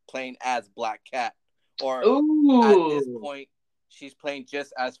Hathaway playing as Black Cat, or at this Ooh. point, she's playing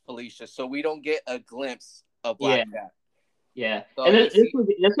just as Felicia. So we don't get a glimpse of Yeah, Black Cat. yeah. So And we see,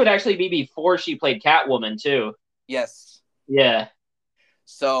 this would actually be before she played Catwoman too. yes. Yeah.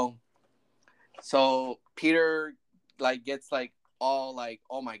 So Peter like gets like all like,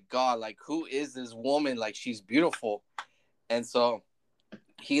 oh my god, like who is this woman? Like she's beautiful. And so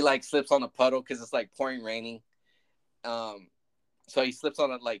he like slips on a puddle because it's like pouring raining. Um, so he slips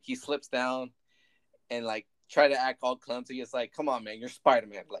on it, like he slips down and like try to act all clumsy. It's like, come on, man, you're Spider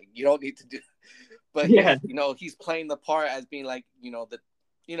Man. Like you don't need to do. But Yeah. he's playing the part as being like the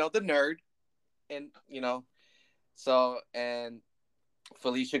nerd, and so and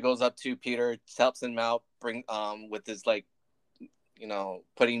Felicia goes up to Peter, helps him out, bring with his like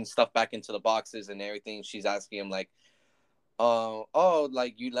putting stuff back into the boxes and everything. She's asking him like, oh,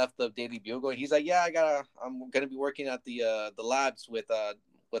 like you left the Daily Bugle. And he's like, yeah, I'm gonna be working at the labs with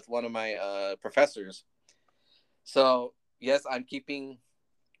one of my professors. So yes, I'm keeping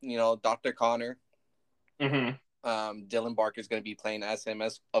Dr. Connor. Hmm. Dylan Barker is going to be playing as him,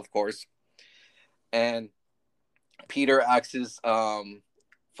 as of course, and Peter asks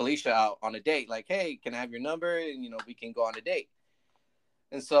Felicia out on a date, like, hey, can I have your number, and we can go on a date.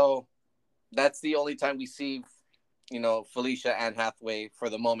 And so that's the only time we see Felicia and Hathaway for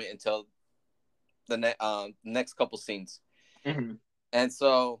the moment until the next couple scenes. Hmm. And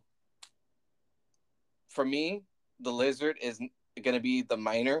so for me, the lizard is going to be the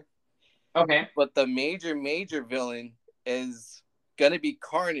minor, Okay. but the major villain is going to be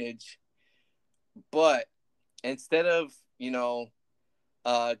Carnage. But instead of Glenn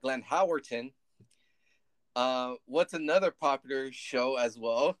Howerton, what's another popular show as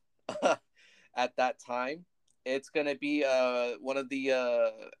well at that time? It's gonna be one of the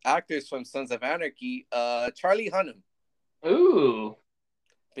actors from Sons of Anarchy, Charlie Hunnam, Ooh.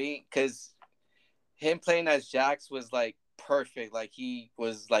 because him playing as Jax was like perfect. Like he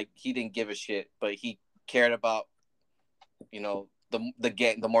was like he didn't give a shit, but he cared about the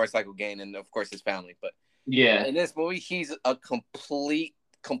gang, the motorcycle gang, and of course his family. But Yeah. in this movie, he's a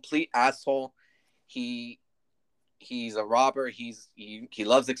complete asshole. He he's a robber. He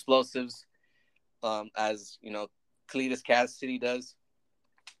loves explosives, as Cletus Cassidy does.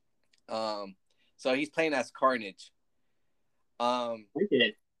 Um, so he's playing as Carnage. I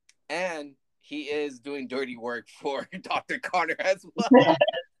did. And he is doing dirty work for Dr. Connor as well.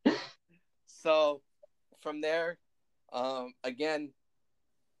 So from there, again,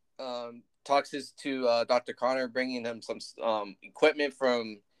 talks to Dr. Connor, bringing him some equipment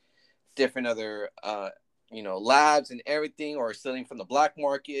from different other labs and everything, or stealing from the black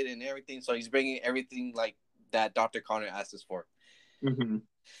market and everything. So he's bringing everything like that Dr. Connor asked us for. Hmm.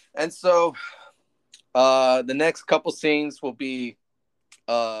 And so the next couple scenes will be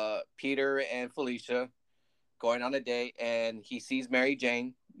Peter and Felicia going on a date, and he sees Mary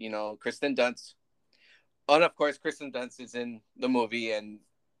Jane, Kristen Dunst. Oh, and of course, Kristen Dunst is in the movie, and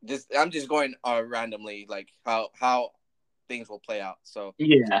I'm just going randomly, like how things will play out. So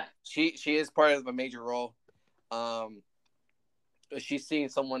Yeah. she is part of a major role. Um, she's seeing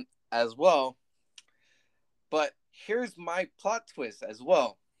someone as well, but here's my plot twist as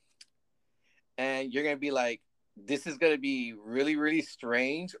well, and you're gonna be like, this is gonna be really really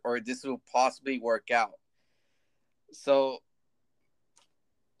strange, or this will possibly work out. So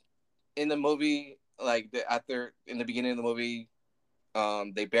in the movie, like after in the beginning of the movie,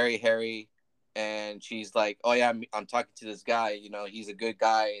 they bury Harry, and she's like, "Oh yeah, I'm talking to this guy. You know, he's a good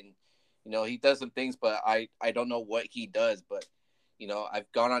guy, and you know he does some things, but I don't know what he does. But you know,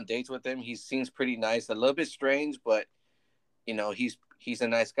 I've gone on dates with him. He seems pretty nice, a little bit strange, but you know, he's a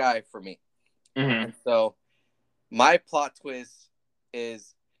nice guy for me." Mm-hmm. And so my plot twist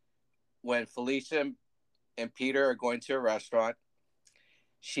is when Felicia and Peter are going to a restaurant.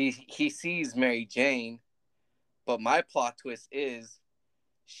 He sees Mary Jane, but my plot twist is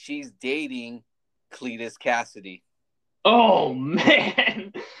she's dating Cletus Cassidy. Oh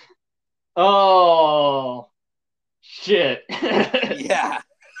man. Oh shit. Yeah.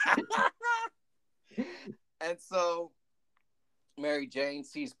 And so Mary Jane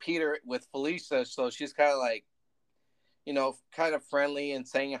sees Peter with Felicia, so she's kind of like, you know, kind of friendly and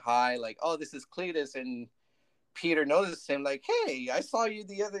saying hi, like, "Oh, this is Cletus." And Peter notices him, like, "Hey, I saw you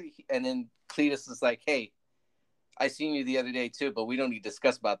the other." And then Cletus is like, "Hey, I seen you the other day too, but we don't need to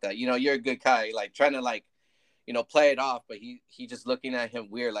discuss about that. You know, you're a good guy." Like trying to like, you know, play it off, but he just looking at him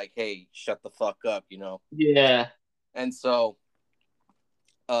weird, like, "Hey, shut the fuck up," you know. Yeah. And so,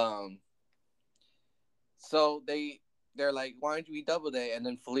 um, so they're like, "Why don't we double date?" And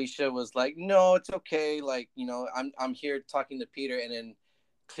then Felicia was like, "No, it's okay. Like, you know, I'm here talking to Peter." And then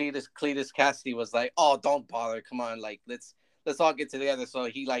Cletus Cassidy was like, "Oh, don't bother. Come on, like let's all get together." So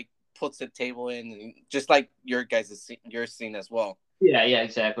he like puts the table in, and just like your scene as well. Yeah, yeah,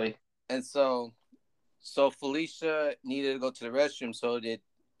 exactly. And so Felicia needed to go to the restroom. So did,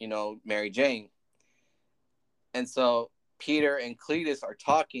 you know, Mary Jane. And so Peter and Cletus are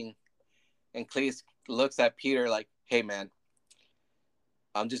talking, and Cletus looks at Peter like, "Hey, man,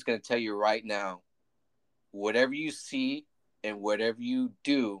 I'm just gonna tell you right now, whatever you see and whatever you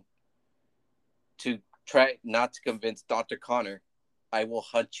do to try not to convince Dr. Connor, I will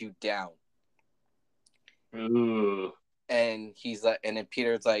hunt you down." Ooh. And he's like, and then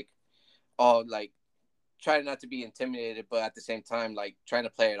Peter's like, "Oh, like trying not to be intimidated, but at the same time, like trying to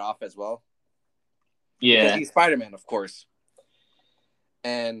play it off as well because Yeah. he's Spider-Man, of course."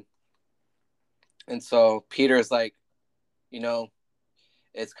 And so Peter's like, you know,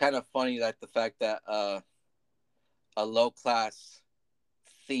 it's kind of funny that the fact that a low class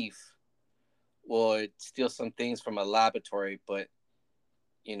thief would steal some things from a laboratory, but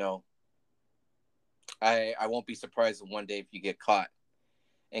you know, I won't be surprised one day if you get caught.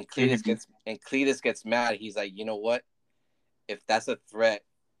 And Mhm. Cletus gets mad. He's like, "You know what? If that's a threat,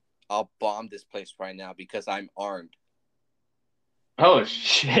 I'll bomb this place right now because I'm armed." Oh And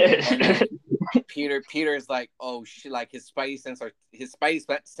shit. then Peter's like, "Oh shit!" Like his spidey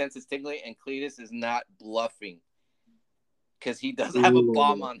sense is tingling, and Cletus is not bluffing because he does have a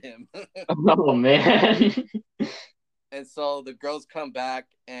bomb Ooh. on him. Oh man. And so the girls come back,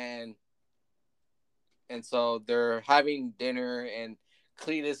 and so they're having dinner, and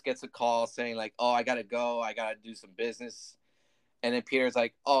Cletus gets a call saying like, "Oh, I gotta go. I gotta do some business." And then Peter's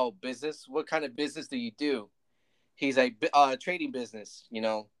like, "Oh, business? What kind of business do you do?" He's like, "Trading business."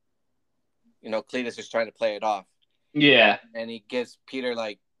 Cletus is trying to play it off, Yeah. and he gives Peter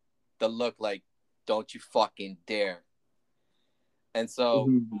like the look like, "Don't you fucking dare." And so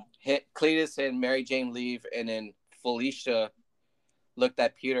Mhm. Cletus and Mary Jane leave, and then Felicia looked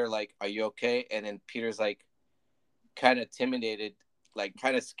at Peter like, "Are you okay?" And then Peter's like, kind of intimidated, like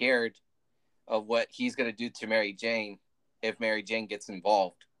kind of scared of what he's gonna do to Mary Jane if Mary Jane gets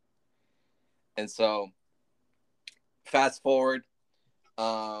involved. And so fast forward,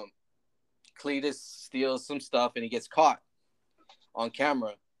 um, Cletus steals some stuff and he gets caught on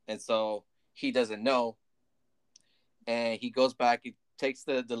camera, and so he doesn't know, and he goes back. He takes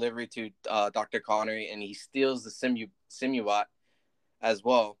the delivery to Dr. Connery, and he steals the Simuat as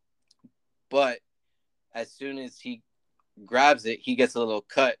well. But as soon as he grabs it, he gets a little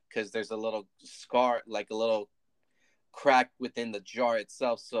cut because there's a little scar, like a little crack within the jar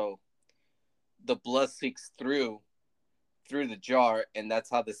itself. So the blood leaks through the jar, and that's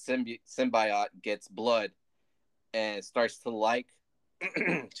how the symbiote gets blood and starts to like,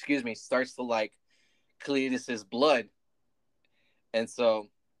 excuse me, starts to like Cletus's blood. And so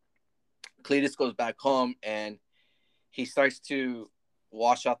Cletus goes back home, and he starts to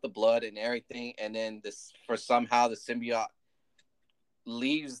wash out the blood and everything, and then this for somehow the symbiote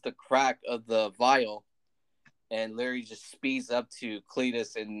leaves the crack of the vial, and Larry just speeds up to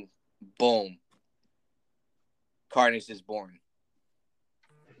Cletus, and boom, Carnage is born.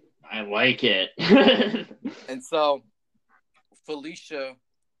 I like it. And so Felicia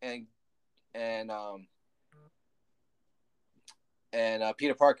and and um and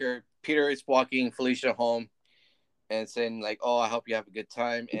Peter is walking Felicia home, and saying like, "Oh, I hope you have a good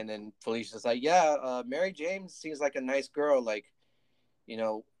time." And then Felicia's like, "Yeah, Mary Jane seems like a nice girl. Like, you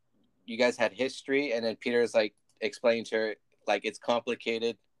know, you guys had history." And then Peter's like explaining to her like it's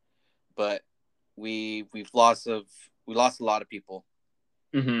complicated, but we've lost of we lost a lot of people.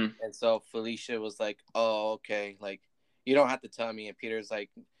 Mm-hmm. And so Felicia was like, "Oh, okay. Like, you don't have to tell me." And Peter's like,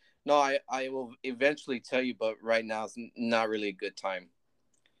 "No, I will eventually tell you, but right now it's not really a good time."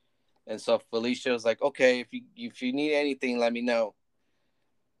 And so Felicia was like, "Okay, if you need anything, let me know."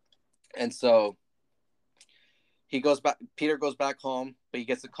 And so he goes back. Peter goes back home, but he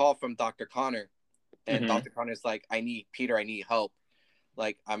gets a call from Dr. Connor, and Mm-hmm. Dr. Connor's like, "I need Peter. I need help.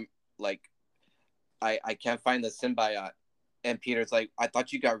 Like, I'm like, I can't find the symbiote." And Peter's like, "I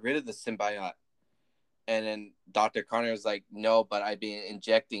thought you got rid of the symbiote." And then Dr. Connor was like, "No, but I've been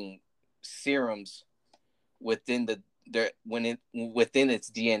injecting serums within within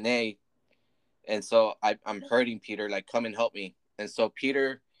its DNA, and so I'm hurting Peter. Like, come and help me." And so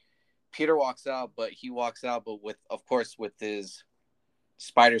Peter walks out, but he walks out, but with, of course, with his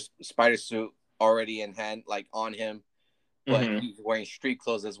spider suit already in hand, like on him, but Mm-hmm. he's wearing street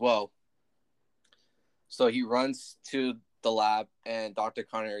clothes as well. So he runs to the lab, and Dr.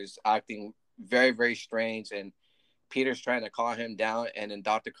 Connor is acting very, very strange, and Peter's trying to calm him down, and then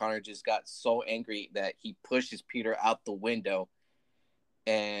Dr. Connor just got so angry that he pushes Peter out the window.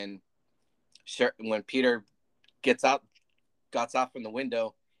 And when Peter gets out, gets out from the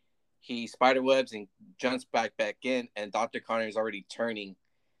window, he spider webs and jumps back in, and Dr. Connor is already turning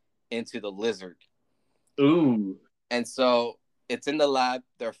into the lizard. Ooh. And so it's in the lab.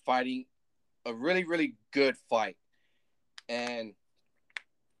 They're fighting a really, really good fight, and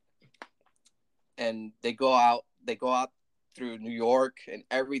they go out. They go out through New York and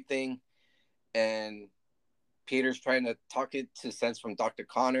everything, and Peter's trying to talk it to sense from Dr.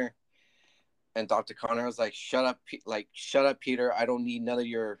 Connor, and Dr. Connor was like, "Shut up, like shut up, Peter. I don't need none of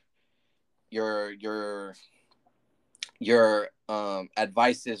your your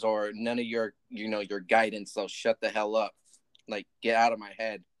advices or none of your your guidance. So shut the hell up, like get out of my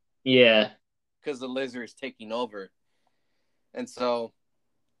head, Yeah. because the lizard is taking over." And so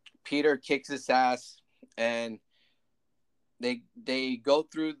Peter kicks his ass, and they go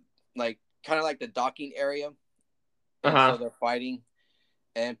through like kind of like the docking area, and so Uh-huh. they're fighting,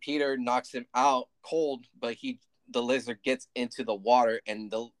 and Peter knocks him out cold, but the lizard gets into the water,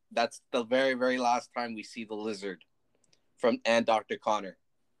 and that's the very, very last time we see the lizard from and Dr. Connor.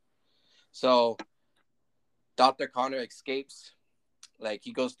 So Dr. Connor escapes, like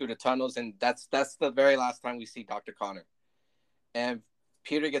he goes through the tunnels, and that's the very last time we see Dr. Connor. And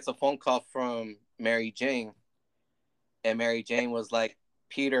Peter gets a phone call from Mary Jane, and Mary Jane was like,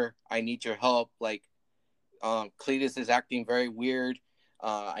 "Peter, I need your help. Like, Cletus is acting very weird.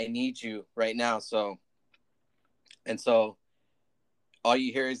 I need you right now." So all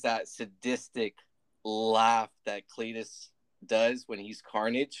you hear is that sadistic laugh that Cletus does when he's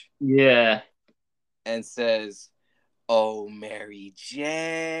Carnage, Yeah. and says, "Oh, Mary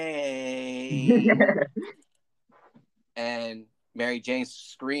Jane." And Mary Jane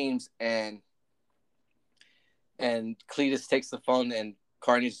screams, and Cletus takes the phone, and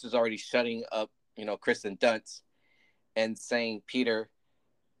Carnage is already shutting up, Kristen Dunst, and saying, "Peter,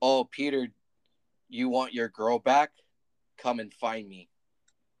 oh, Peter, you want your girl back? Come and find me."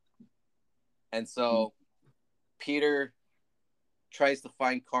 And so Peter tries to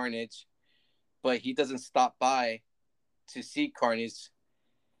find Carnage, but he doesn't stop by to see Carnage.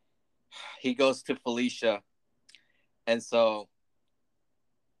 He goes to Felicia, and so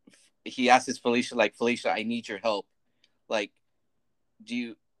he asks Felicia, like, "Felicia, I need your help. Like, do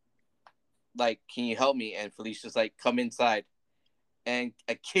you can you help me?" And Felicia's like, "Come inside." And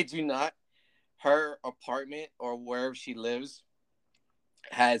I kid you not, her apartment or wherever she lives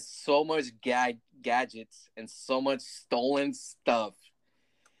has so much gadgets and so much stolen stuff.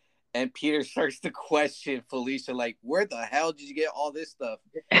 And Peter starts to question Felicia, like, "Where the hell did you get all this stuff?"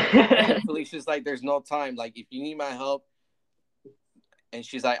 And then Felicia's like, "There's no time. Like, if you need my help," and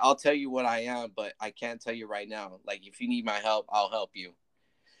she's like, "I'll tell you what I am, but I can't tell you right now. Like, if you need my help, I'll help you."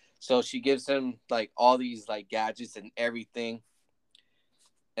 So she gives him like all these like gadgets and everything.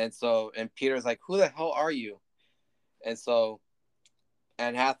 And Peter's like, "Who the hell are you?" And so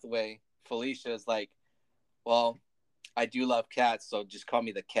Anne Hathaway, Felicia is like, "Well, I do love cats, so just call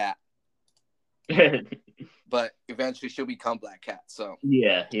me the cat." But eventually she'll become Black Cat.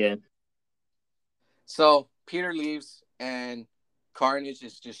 Yeah, yeah. So Peter leaves, and Carnage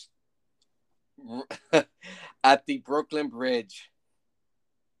is just at the Brooklyn Bridge,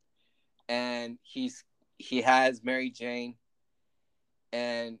 and he has Mary Jane,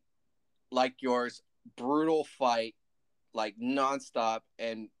 and like yours, brutal fight. like nonstop.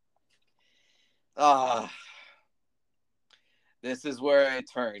 And ah, this is where it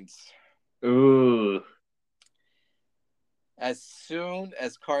turns. Ooh. As soon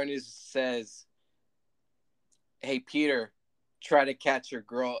as Carnage says, "Hey Peter, try to catch your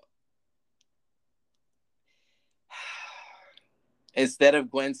girl," instead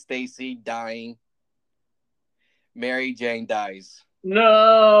of Gwen Stacy dying, Mary Jane dies.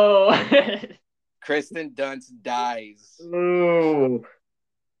 No. Kristen Dunst dies. Ooh.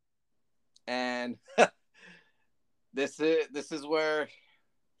 And this is where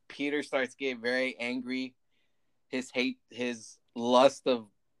Peter starts getting very angry. His lust of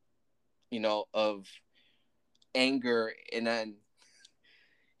of anger, and then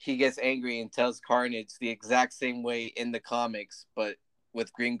he gets angry and tells Carnage the exact same way in the comics, but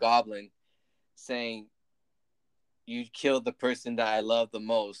with Green Goblin, saying, "You killed the person that I love the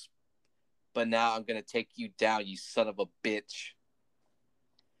most, but now I'm gonna take you down, you son of a bitch."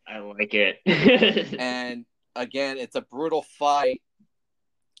 I like it. And again, it's a brutal fight.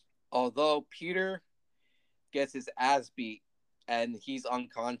 Although Peter gets his ass beat and he's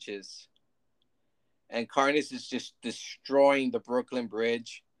unconscious, and Carnage is just destroying the Brooklyn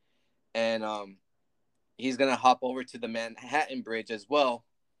Bridge, and he's gonna hop over to the Manhattan Bridge as well.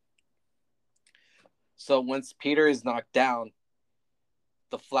 So once Peter is knocked down,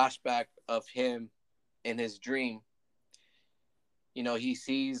 the flashback of him in his dream, he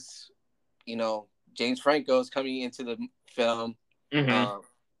sees, James Franco's coming into the film, Hmm.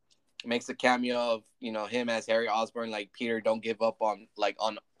 makes a cameo of him as Harry Osborn, like, "Peter, don't give up on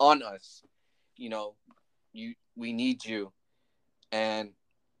us, you know, we need you." And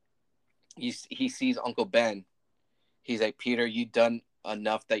he sees Uncle Ben. He's like, "Peter, you done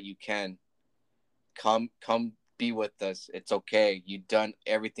enough that you can come be with us. It's okay. You done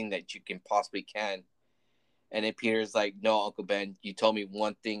everything that you can possibly can." And then Peter's like, "No, Uncle Ben, you told me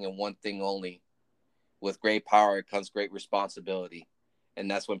one thing and one thing only. With great power comes great responsibility." And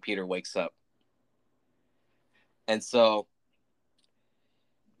that's when Peter wakes up. And so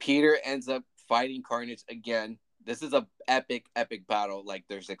Peter ends up fighting Carnage again. This is a epic battle. Like,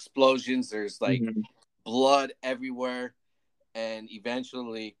 there's explosions, there's like Hmm. blood everywhere, and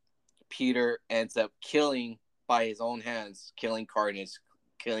eventually Peter ends up killing by his own hands, killing Carnage,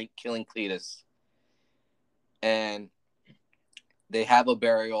 killing Cletus. And they have a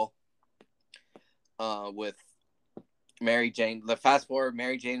burial with Mary Jane. The fast forward,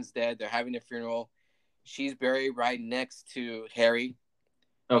 Mary Jane's dead. They're having a funeral. She's buried right next to Harry,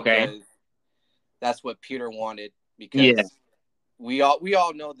 Okay. because that's what Peter wanted. Yeah, Because we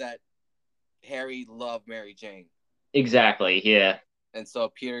all know that Harry loved Mary Jane, exactly. Yeah. and so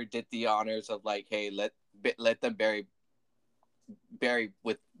Peter did the honors of, like, "Hey, let them bury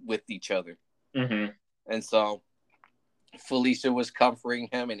with each other." Hmm. And so Felicia was comforting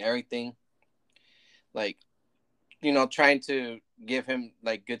him and everything, like, trying to give him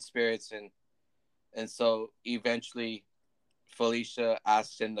like good spirits, and so eventually Felicia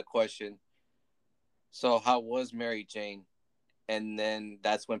asked him the question, "So how was Mary Jane?" And then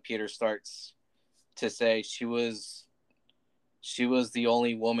that's when Peter starts to say, "She was the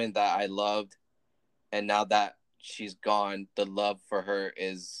only woman that I loved, and now that she's gone, the love for her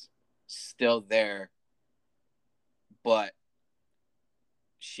is still there, but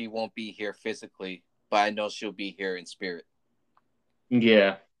she won't be here physically, but I know she'll be here in spirit."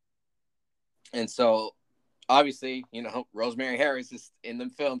 Yeah, And so obviously, Rosemary Harris is in the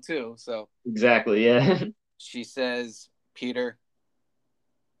film too. So exactly. Yeah. she says, "Peter,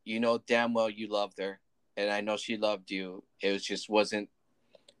 you know damn well you loved her, and I know she loved you. It was just wasn't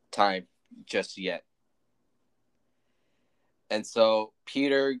time just yet." And so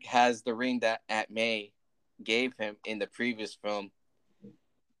Peter has the ring that Aunt May gave him in the previous film,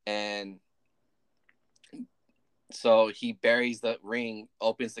 and so he buries the ring,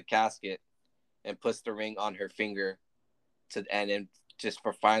 opens the casket, and puts the ring on her finger, and then just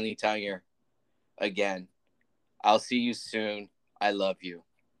for finally telling her again, "I'll see you soon. I love you."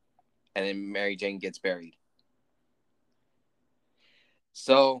 And then Mary Jane gets buried.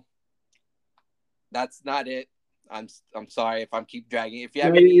 So that's not it. I'm sorry if I'm keep dragging. If you No,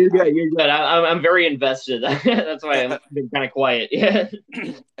 have any, you're good. You're good. I'm very invested. That's why I'm been kind of quiet. Yeah.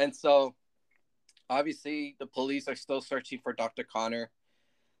 and so obviously the police are still searching for Dr. Connor.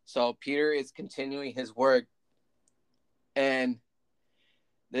 So Peter is continuing his work, and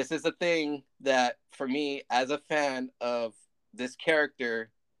this is a thing that for me as a fan of this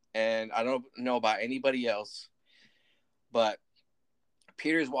character, and I don't know about anybody else, but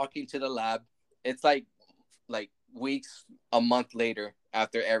Peter's walking to the lab. It's like weeks, a month later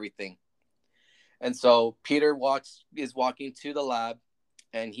after everything. And so Peter is walking to the lab,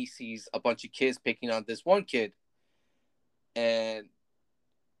 and he sees a bunch of kids picking on this one kid, and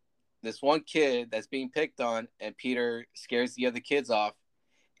this one kid that's being picked on, and Peter scares the other kids off.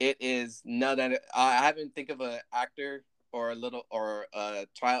 It is none other. I haven't think of an actor or a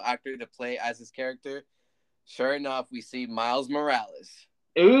trial actor to play as his character. Sure enough, we see Miles Morales.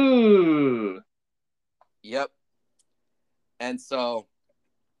 Ooh. Yep. And so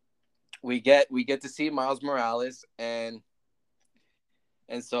we get to see Miles Morales, and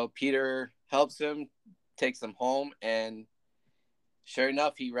so Peter helps him, takes him home, and sure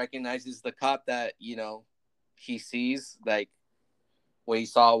enough, he recognizes the cop that he sees, like what he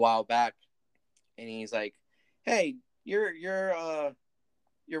saw a while back, and he's like, "Hey, you're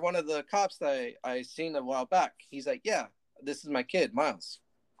one of the cops that I seen a while back." He's like, "Yeah, this is my kid, Miles."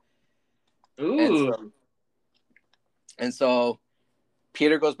 And Ooh. so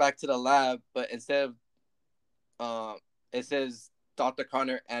Peter goes back to the lab, but instead of it says Dr.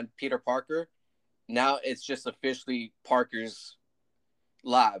 Connor and Peter Parker, now it's just officially Parker's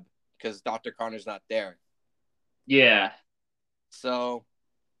lab because Dr. Connor's not there. Yeah. So,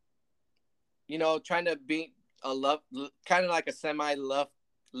 trying to be a love, kind of like a semi love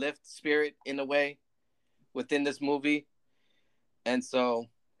lift spirit in a way within this movie. And so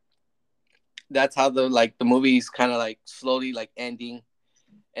that's how the movie's kind of like slowly like ending.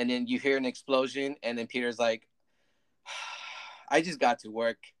 And then you hear an explosion, and then Peter's like, I just got to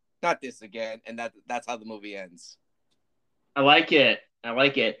work, not this again. And that's how the movie ends. I like it. I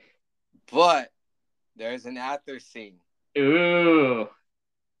like it. But there's an after scene. Ooh.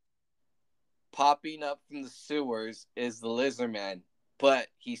 Popping up from the sewers is the Lizard Man, but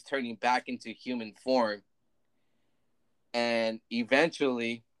he's turning back into human form. And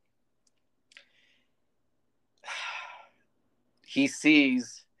eventually, he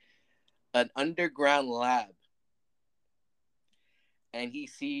sees an underground lab, and he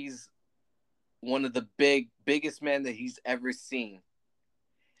sees one of the biggest men that he's ever seen.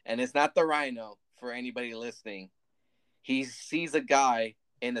 And it's not the Rhino, for anybody listening. He sees a guy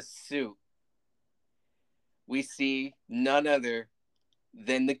in a suit. We see none other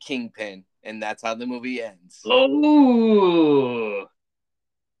than the Kingpin, and that's how the movie ends. Ooh.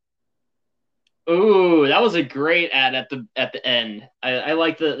 Ooh, that was a great ad at the end. I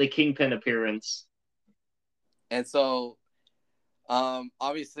like the Kingpin appearance. And so,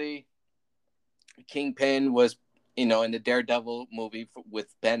 obviously, Kingpin was, in the Daredevil movie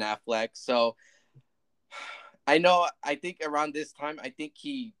with Ben Affleck. So I know, I think around this time, I think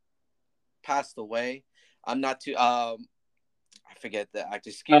he passed away. I'm not too, I forget the actor.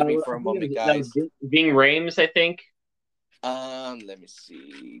 Excuse me for I a think moment, that was guys. Ving Rhames, I think. Let me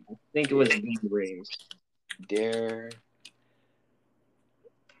see. I think it was Ving Rhames. Dare.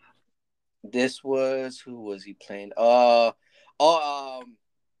 This was, who was he playing? Oh,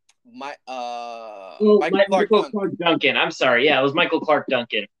 Michael Clark Michael Duncan. Clark Duncan. I'm sorry. Yeah, it was Michael Clark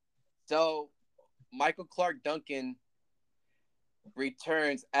Duncan. So Michael Clark Duncan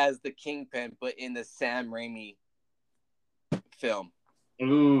returns as the Kingpin, but in the Sam Raimi film.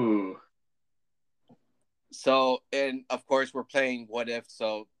 Ooh. So, and of course, we're playing What If.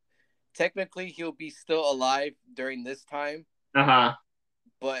 So, technically, he'll be still alive during this time, Uh-huh.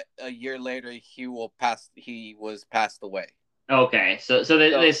 but a year later, he will pass. He was passed away. Okay. So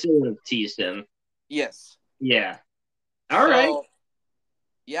they So, still would have teased him. yes. Yeah. All right. So,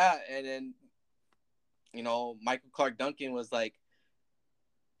 yeah, and then Michael Clark Duncan was like,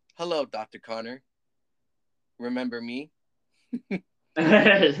 "Hello, Dr. Connor. Remember me?"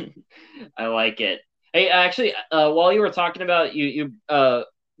 I like it. Hey, actually, while you were talking about you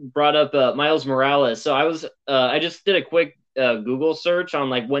brought up Miles Morales. So I just did a quick Google search on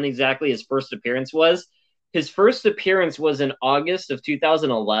like when exactly his first appearance was. His first appearance was in August of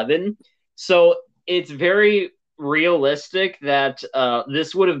 2011. So it's very realistic that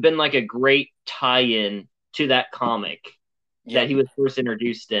this would have been like a great tie-in to that comic that Yep. he was first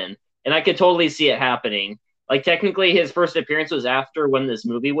introduced in, and I could totally see it happening. Like technically, his first appearance was after when this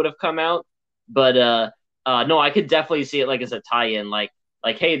movie would have come out, but no, I could definitely see it like as a tie-in. Like,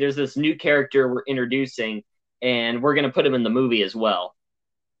 hey, there's this new character we're introducing, and we're gonna put him in the movie as well.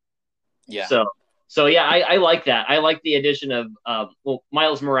 Yeah. So, so yeah, I like that. I like the addition of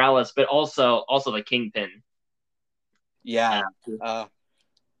Miles Morales, but also the Kingpin. Yeah. Uh,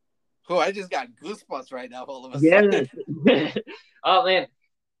 I just got goosebumps right now all of a yeah. sudden. Oh man,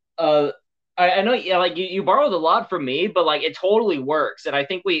 uh, I know, yeah, like you borrowed a lot from me, but like it totally works, and I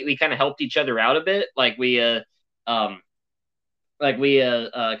think we kind of helped each other out a bit. Um, we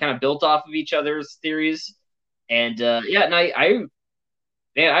kind of built off of each other's theories, and yeah, and I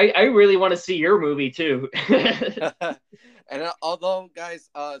Man, I really want to see your movie too. And although, guys,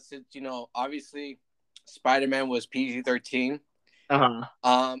 since obviously Spider-Man was PG-13, Uh-huh.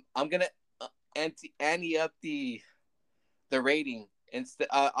 I'm gonna ante up the rating. Instead,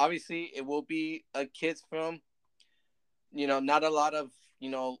 obviously, it will be a kids film. Not a lot of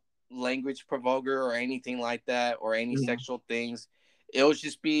language provoker or anything like that, or any Mhm. sexual things. It'll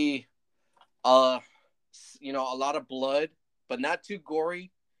just be uh, a lot of blood, but not too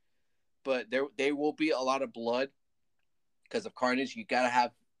gory. But there will be a lot of blood because of Carnage. You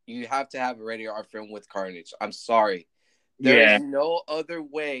have to have a rated R film with Carnage. I'm sorry, there is Yeah. no other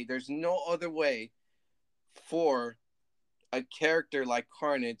way. There's no other way for a character like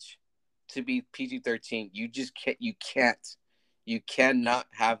Carnage to be PG-13. You just can't. You can't. You cannot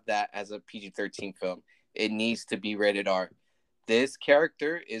have that as a PG-13 film. It needs to be rated R. This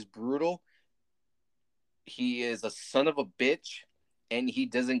character is brutal. He is a son of a bitch, and he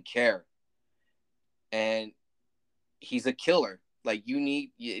doesn't care. And he's a killer. Like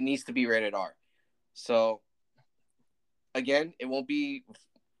it needs to be rated R. So again, it won't be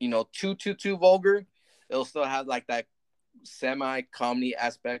too vulgar. It'll still have like that semi comedy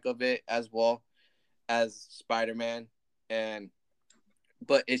aspect of it as well as Spider Man, and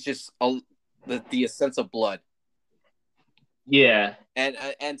but it's just the sense of blood Yeah.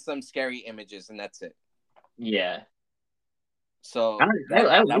 and some scary images, and that's it. Yeah. I, So I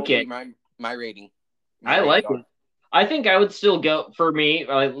that like will be it. my rating, my I rated like R. it. I think I would still go for me,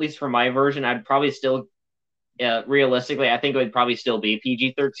 at least for my version. I'd probably still, realistically, I think it would probably still be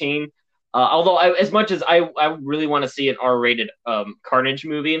PG-13. Although, as much as I really want to see an R-rated Carnage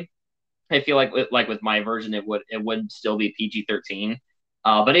movie, I feel like with my version, it would still be PG-13.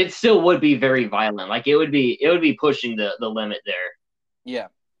 But it still would be very violent. Like it would be pushing the limit there. Yeah.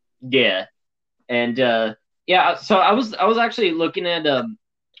 Yeah, and yeah. So I was actually looking at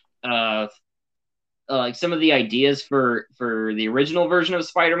uh like some of the ideas for the original version of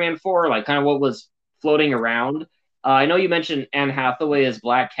Spider-Man 4, like kind of what was floating around. I know you mentioned Anne Hathaway as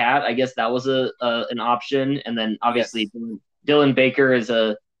Black Cat. I guess that was a an option, and then obviously Yes. Dylan Baker is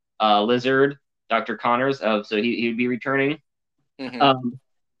a lizard, Dr. Connors. So he would be returning. Mm-hmm. Um,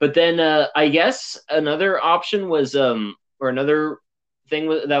 but then I guess another option was or another thing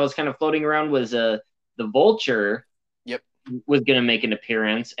that was kind of floating around was the Vulture Yep. was going to make an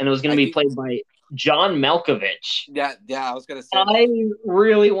appearance, and it was going I to be think. played by John Malkovich. Yeah. Yeah. I was gonna say I that.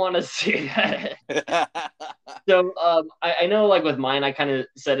 really want to see that. So I know, like with mine, I kind of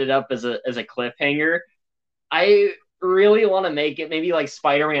set it up as a cliffhanger. I really want to make it maybe like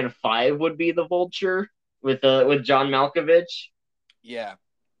Spider-Man 5 would be the Vulture with John Malkovich. Yeah.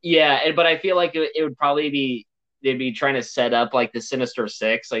 Yeah, but I feel like it would probably be they'd be trying to set up like the Sinister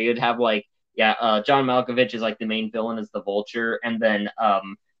Six. So you'd have like yeah, John Malkovich is like the main villain as the Vulture, and then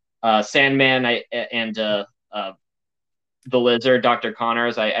Sandman and the Lizard, Doctor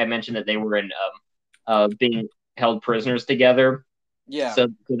Connors. I mentioned that they were in being held prisoners together, Yeah. so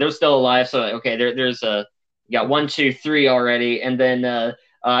they're still alive. So okay, there's you got one, two, three already, and then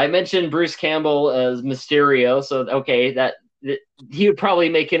I mentioned Bruce Campbell as Mysterio. So okay, that he would probably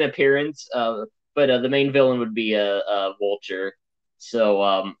make an appearance, but the main villain would be a Vulture.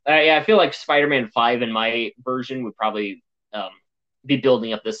 So yeah, I feel like Spider-Man 5 in my version would probably um, be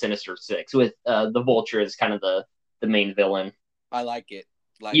building up the Sinister Six with the Vulture as kind of the main villain. I like it.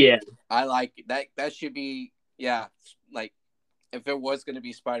 Like Yeah. I like it. That should be, yeah. Like if it was gonna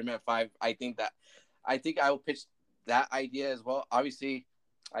be Spider-Man 5, I think I will pitch that idea as well. Obviously,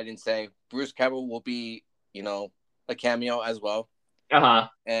 I didn't say Bruce Campbell will be a cameo as well, Uh huh.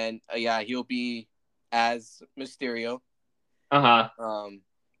 and yeah, he'll be as Mysterio. Uh huh. Um,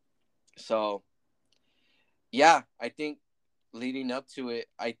 so yeah, I think leading up to it,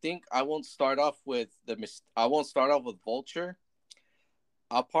 I think I won't start off with Vulture.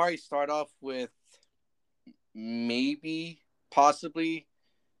 I'll probably start off with maybe possibly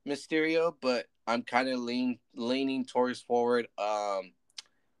Mysterio, but I'm kind of leaning towards forward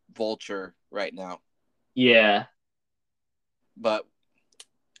Vulture right now. Yeah. But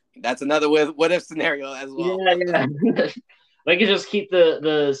that's another what if scenario as well. Yeah, yeah. They could just keep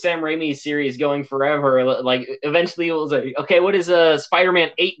the Sam Raimi series going forever. Like eventually it was like, okay, what is Spider-Man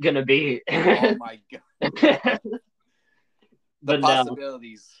 8 gonna be? Oh my god, the But no,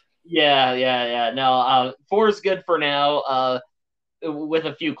 possibilities. yeah, yeah, yeah. No, four is good for now. With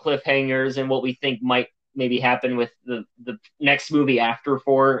a few cliffhangers and what we think might maybe happen with the next movie after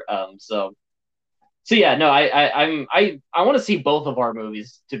four. So yeah, no, I want to see both of our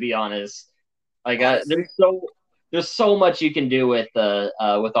movies, to be honest. Like Honestly, there's so much you can do with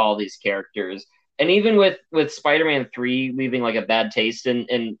all these characters, and even with Spider-Man 3 leaving like a bad taste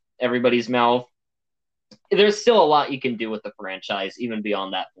in everybody's mouth, there's still a lot you can do with the franchise even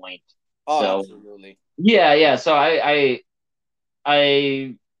beyond that point. Oh, So absolutely. yeah. So I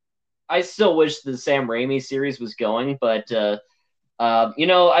I still wish the Sam Raimi series was going, but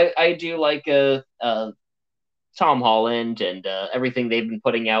I do like Tom Holland and everything they've been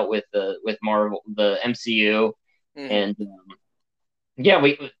putting out with Marvel, the MCU, Hmm. and yeah,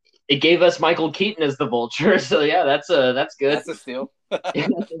 we it gave us Michael Keaton as the Vulture, so yeah, that's good. That's a steal. Yeah,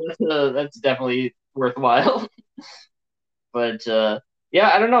 that's definitely worthwhile. But yeah,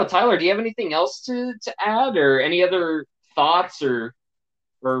 I don't know, Tyler. Do you have anything else to add, or any other thoughts or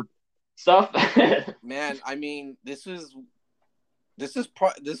stuff? Man, I mean, this was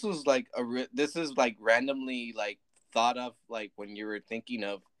like this is like randomly like thought of like when you were thinking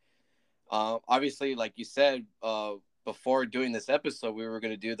of obviously like you said before doing this episode we were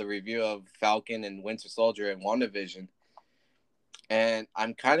going to do the review of Falcon and Winter Soldier and WandaVision, and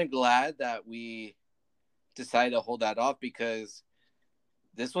I'm kind of glad that we decided to hold that off because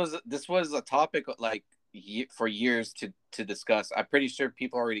this was a topic like for years to discuss. I'm pretty sure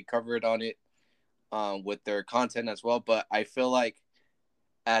people already covered on it with their content as well, but I feel like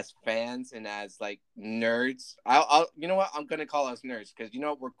as fans and as like nerds, I'll you know what, I'm gonna call us nerds because you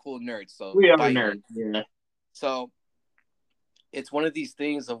know we're cool nerds. So We are bite nerds. me. Yeah. So it's one of these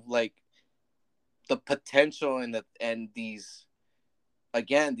things of like the potential and these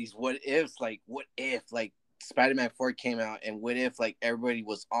again these what ifs, like what if like Spider-Man 4 came out and what if like everybody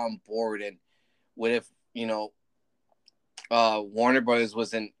was on board, and what if Warner Brothers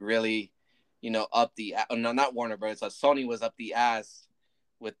wasn't really up the no, not Warner Brothers, Sony was up the ass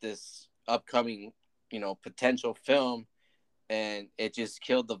with this upcoming potential film, and it just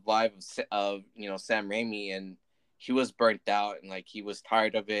killed the vibe of Sam Raimi, and he was burnt out and like he was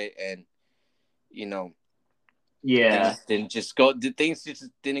tired of it, and you know Yeah. things just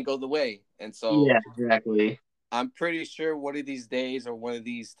didn't go the way, and so Yeah, exactly. I'm pretty sure one of these days or one of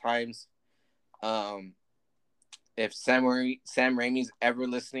these times, um, if Sam Raimi's ever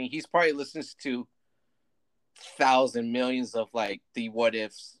listening, he's probably listens to thousand millions of like the what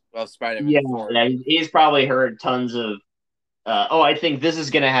ifs of Spider-Man Yeah, 4. yeah. He's probably heard tons of oh, I think this is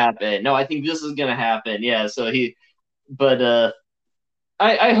gonna happen. No, I think this is gonna happen. Yeah, so but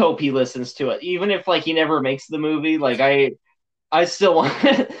I hope he listens to it, even if like he never makes the movie. Like I still want,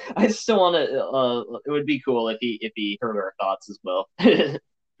 I still want to. It would be cool if he heard our thoughts as well. Yeah,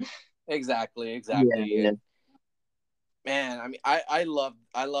 Exactly, exactly. yeah, And man, I mean, I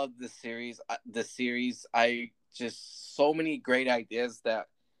love the series. The series, I just so many great ideas that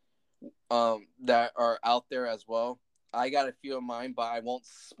are out there as well. I got a few of mine, but I won't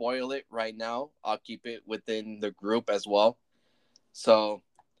spoil it right now. I'll keep it within the group as well. So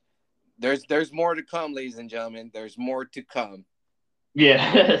there's more to come, ladies and gentlemen. There's more to come.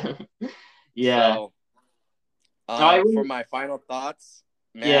 yeah, yeah. So I for really, my final thoughts,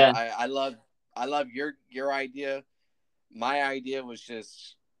 man, yeah, I love your idea. My idea was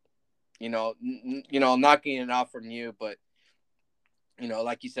just knocking it off from you, but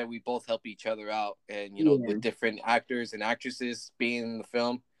like you said, we both help each other out, and yeah, with different actors and actresses being in the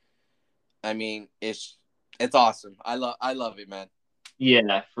film. I mean, it's awesome. I love it, man.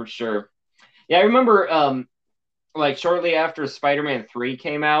 yeah, for sure. Yeah, I remember like shortly after Spider-Man 3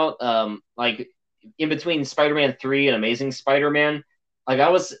 came out, like in between Spider-Man 3 and Amazing Spider-Man, like I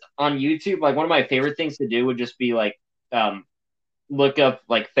was on YouTube, like one of my favorite things to do would just be like um look up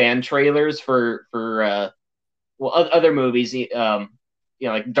like fan trailers for other movies.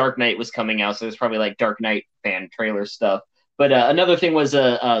 Like Dark Knight was coming out, so there's probably like Dark Knight fan trailer stuff. But another thing was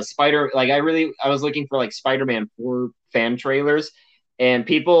Spider. Like I was looking for like Spider-Man 4 fan trailers, and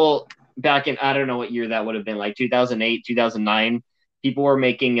people back in I don't know what year that would have been, like 2008, 2009. People were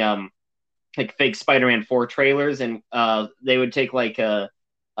making like fake Spider-Man 4 trailers, and they would take like the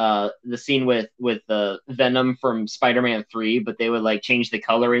scene with Venom from Spider-Man 3, but they would like change the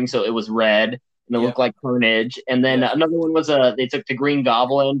coloring so it was red and it looked Yep. like Carnage. And then Yep. another one was they took the Green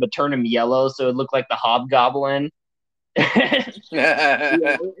Goblin but turned him yellow so it looked like the Hobgoblin. Yeah,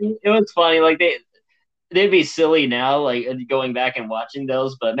 it was funny. Like they'd be silly now, like going back and watching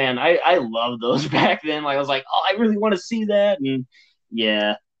those, but man, I love those back then. Like I was like, oh, I really want to see that, and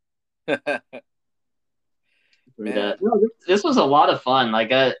yeah. But Man, no, this was a lot of fun.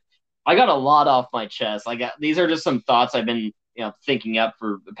 Like I got a lot off my chest. Like these are just some thoughts I've been thinking up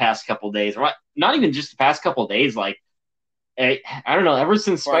for the past couple of days. Or not even just the past couple of days. Like I don't know. Ever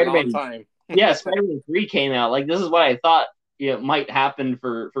since for a long Spider-Man, time. yeah, Spider-Man 3 came out. Like this is what I thought might happen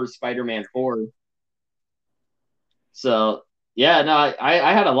for Spider-Man 4. So Yeah, no,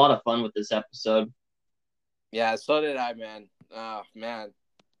 I had a lot of fun with this episode. Yeah, so did I, man. Oh man,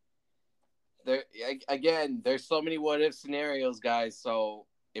 there again. There's so many what if scenarios, guys. So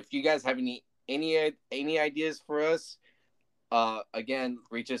if you guys have any ideas for us, again,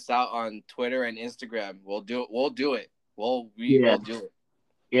 reach us out on Twitter and Instagram. We'll do it. We'll do it. We Yeah, will do it.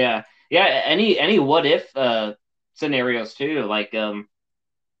 yeah, yeah. Any what if scenarios too? Like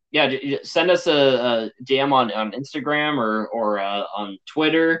yeah, send us a DM on Instagram or on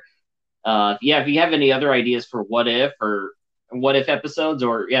Twitter. Yeah, if you have any other ideas for what if episodes,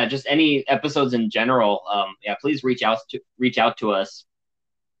 or yeah, just any episodes in general, yeah, please reach out to us.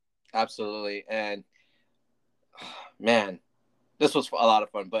 Absolutely. And man, this was a lot of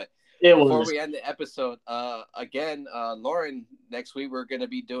fun. But It before was. we end the episode, again, Lauren, next week we're going to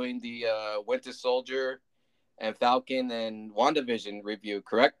be doing the Winter Soldier and Falcon and WandaVision review,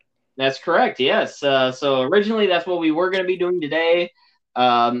 correct? That's correct. Yes. So originally, that's what we were going to be doing today.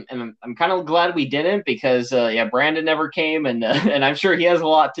 And I'm kind of glad we didn't because yeah, Brandon never came, and and I'm sure he has a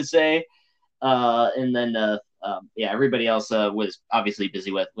lot to say. And then yeah, everybody else was obviously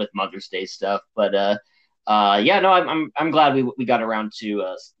busy with Mother's Day stuff. But yeah, no, I'm glad we got around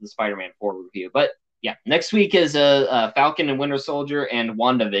to the Spider-Man 4 review. But yeah, next week is Falcon and Winter Soldier and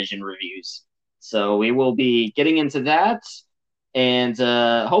WandaVision reviews. So we will be getting into that, and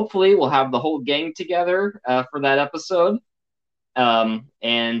hopefully we'll have the whole gang together for that episode.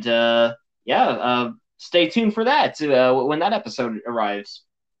 And yeah, stay tuned for that when that episode arrives.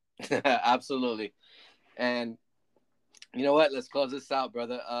 Absolutely. And you know what? Let's close this out,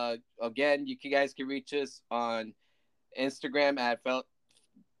 brother. Again, you guys can reach us on Instagram at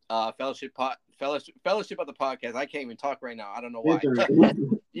fellowship of the podcast. I can't even talk right now. I don't know why.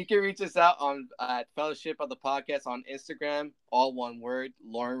 You can reach us out on at Fellowship of the Podcast on Instagram, all one word.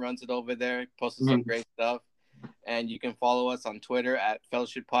 Lauren runs it over there, posted some great stuff. And you can follow us on Twitter at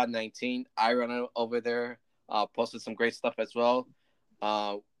Fellowship Pod 19. I run it over there, posted some great stuff as well.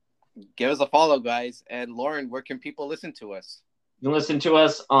 Give us a follow, guys. And Lauren, where can people listen to us? You can listen to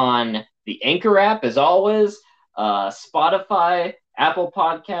us on the Anchor app, as always, Spotify, Apple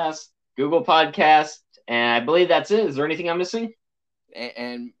Podcast, Google Podcast, and I believe that's it. Is there anything I'm missing?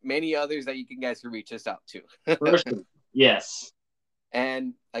 And many others that you guys can reach us out to. For sure. Yes.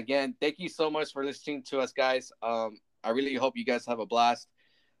 And again, thank you so much for listening to us, guys. I really hope you guys have a blast.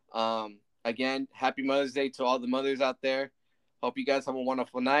 Again, happy Mother's Day to all the mothers out there. Hope you guys have a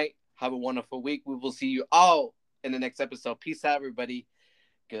wonderful night. Have a wonderful week. We will see you all in the next episode. Peace out, everybody.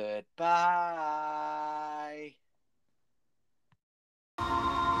 Goodbye.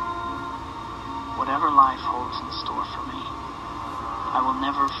 Whatever life holds in store for me, I will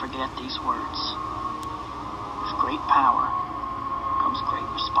never forget these words. With great power comes great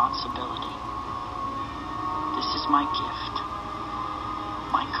responsibility. This is my gift,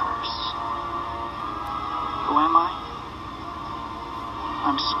 my curse. Who am I?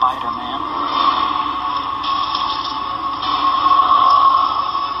 I'm Spider-Man.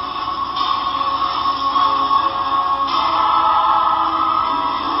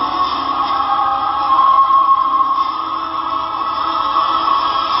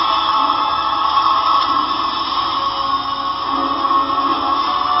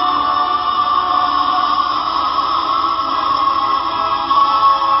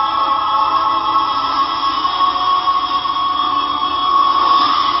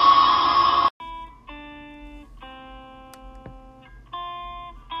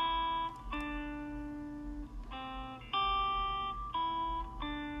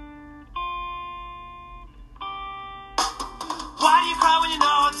 Why do you cry when you know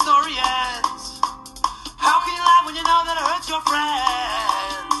how the story ends? How can you laugh when you know that it hurts your friend?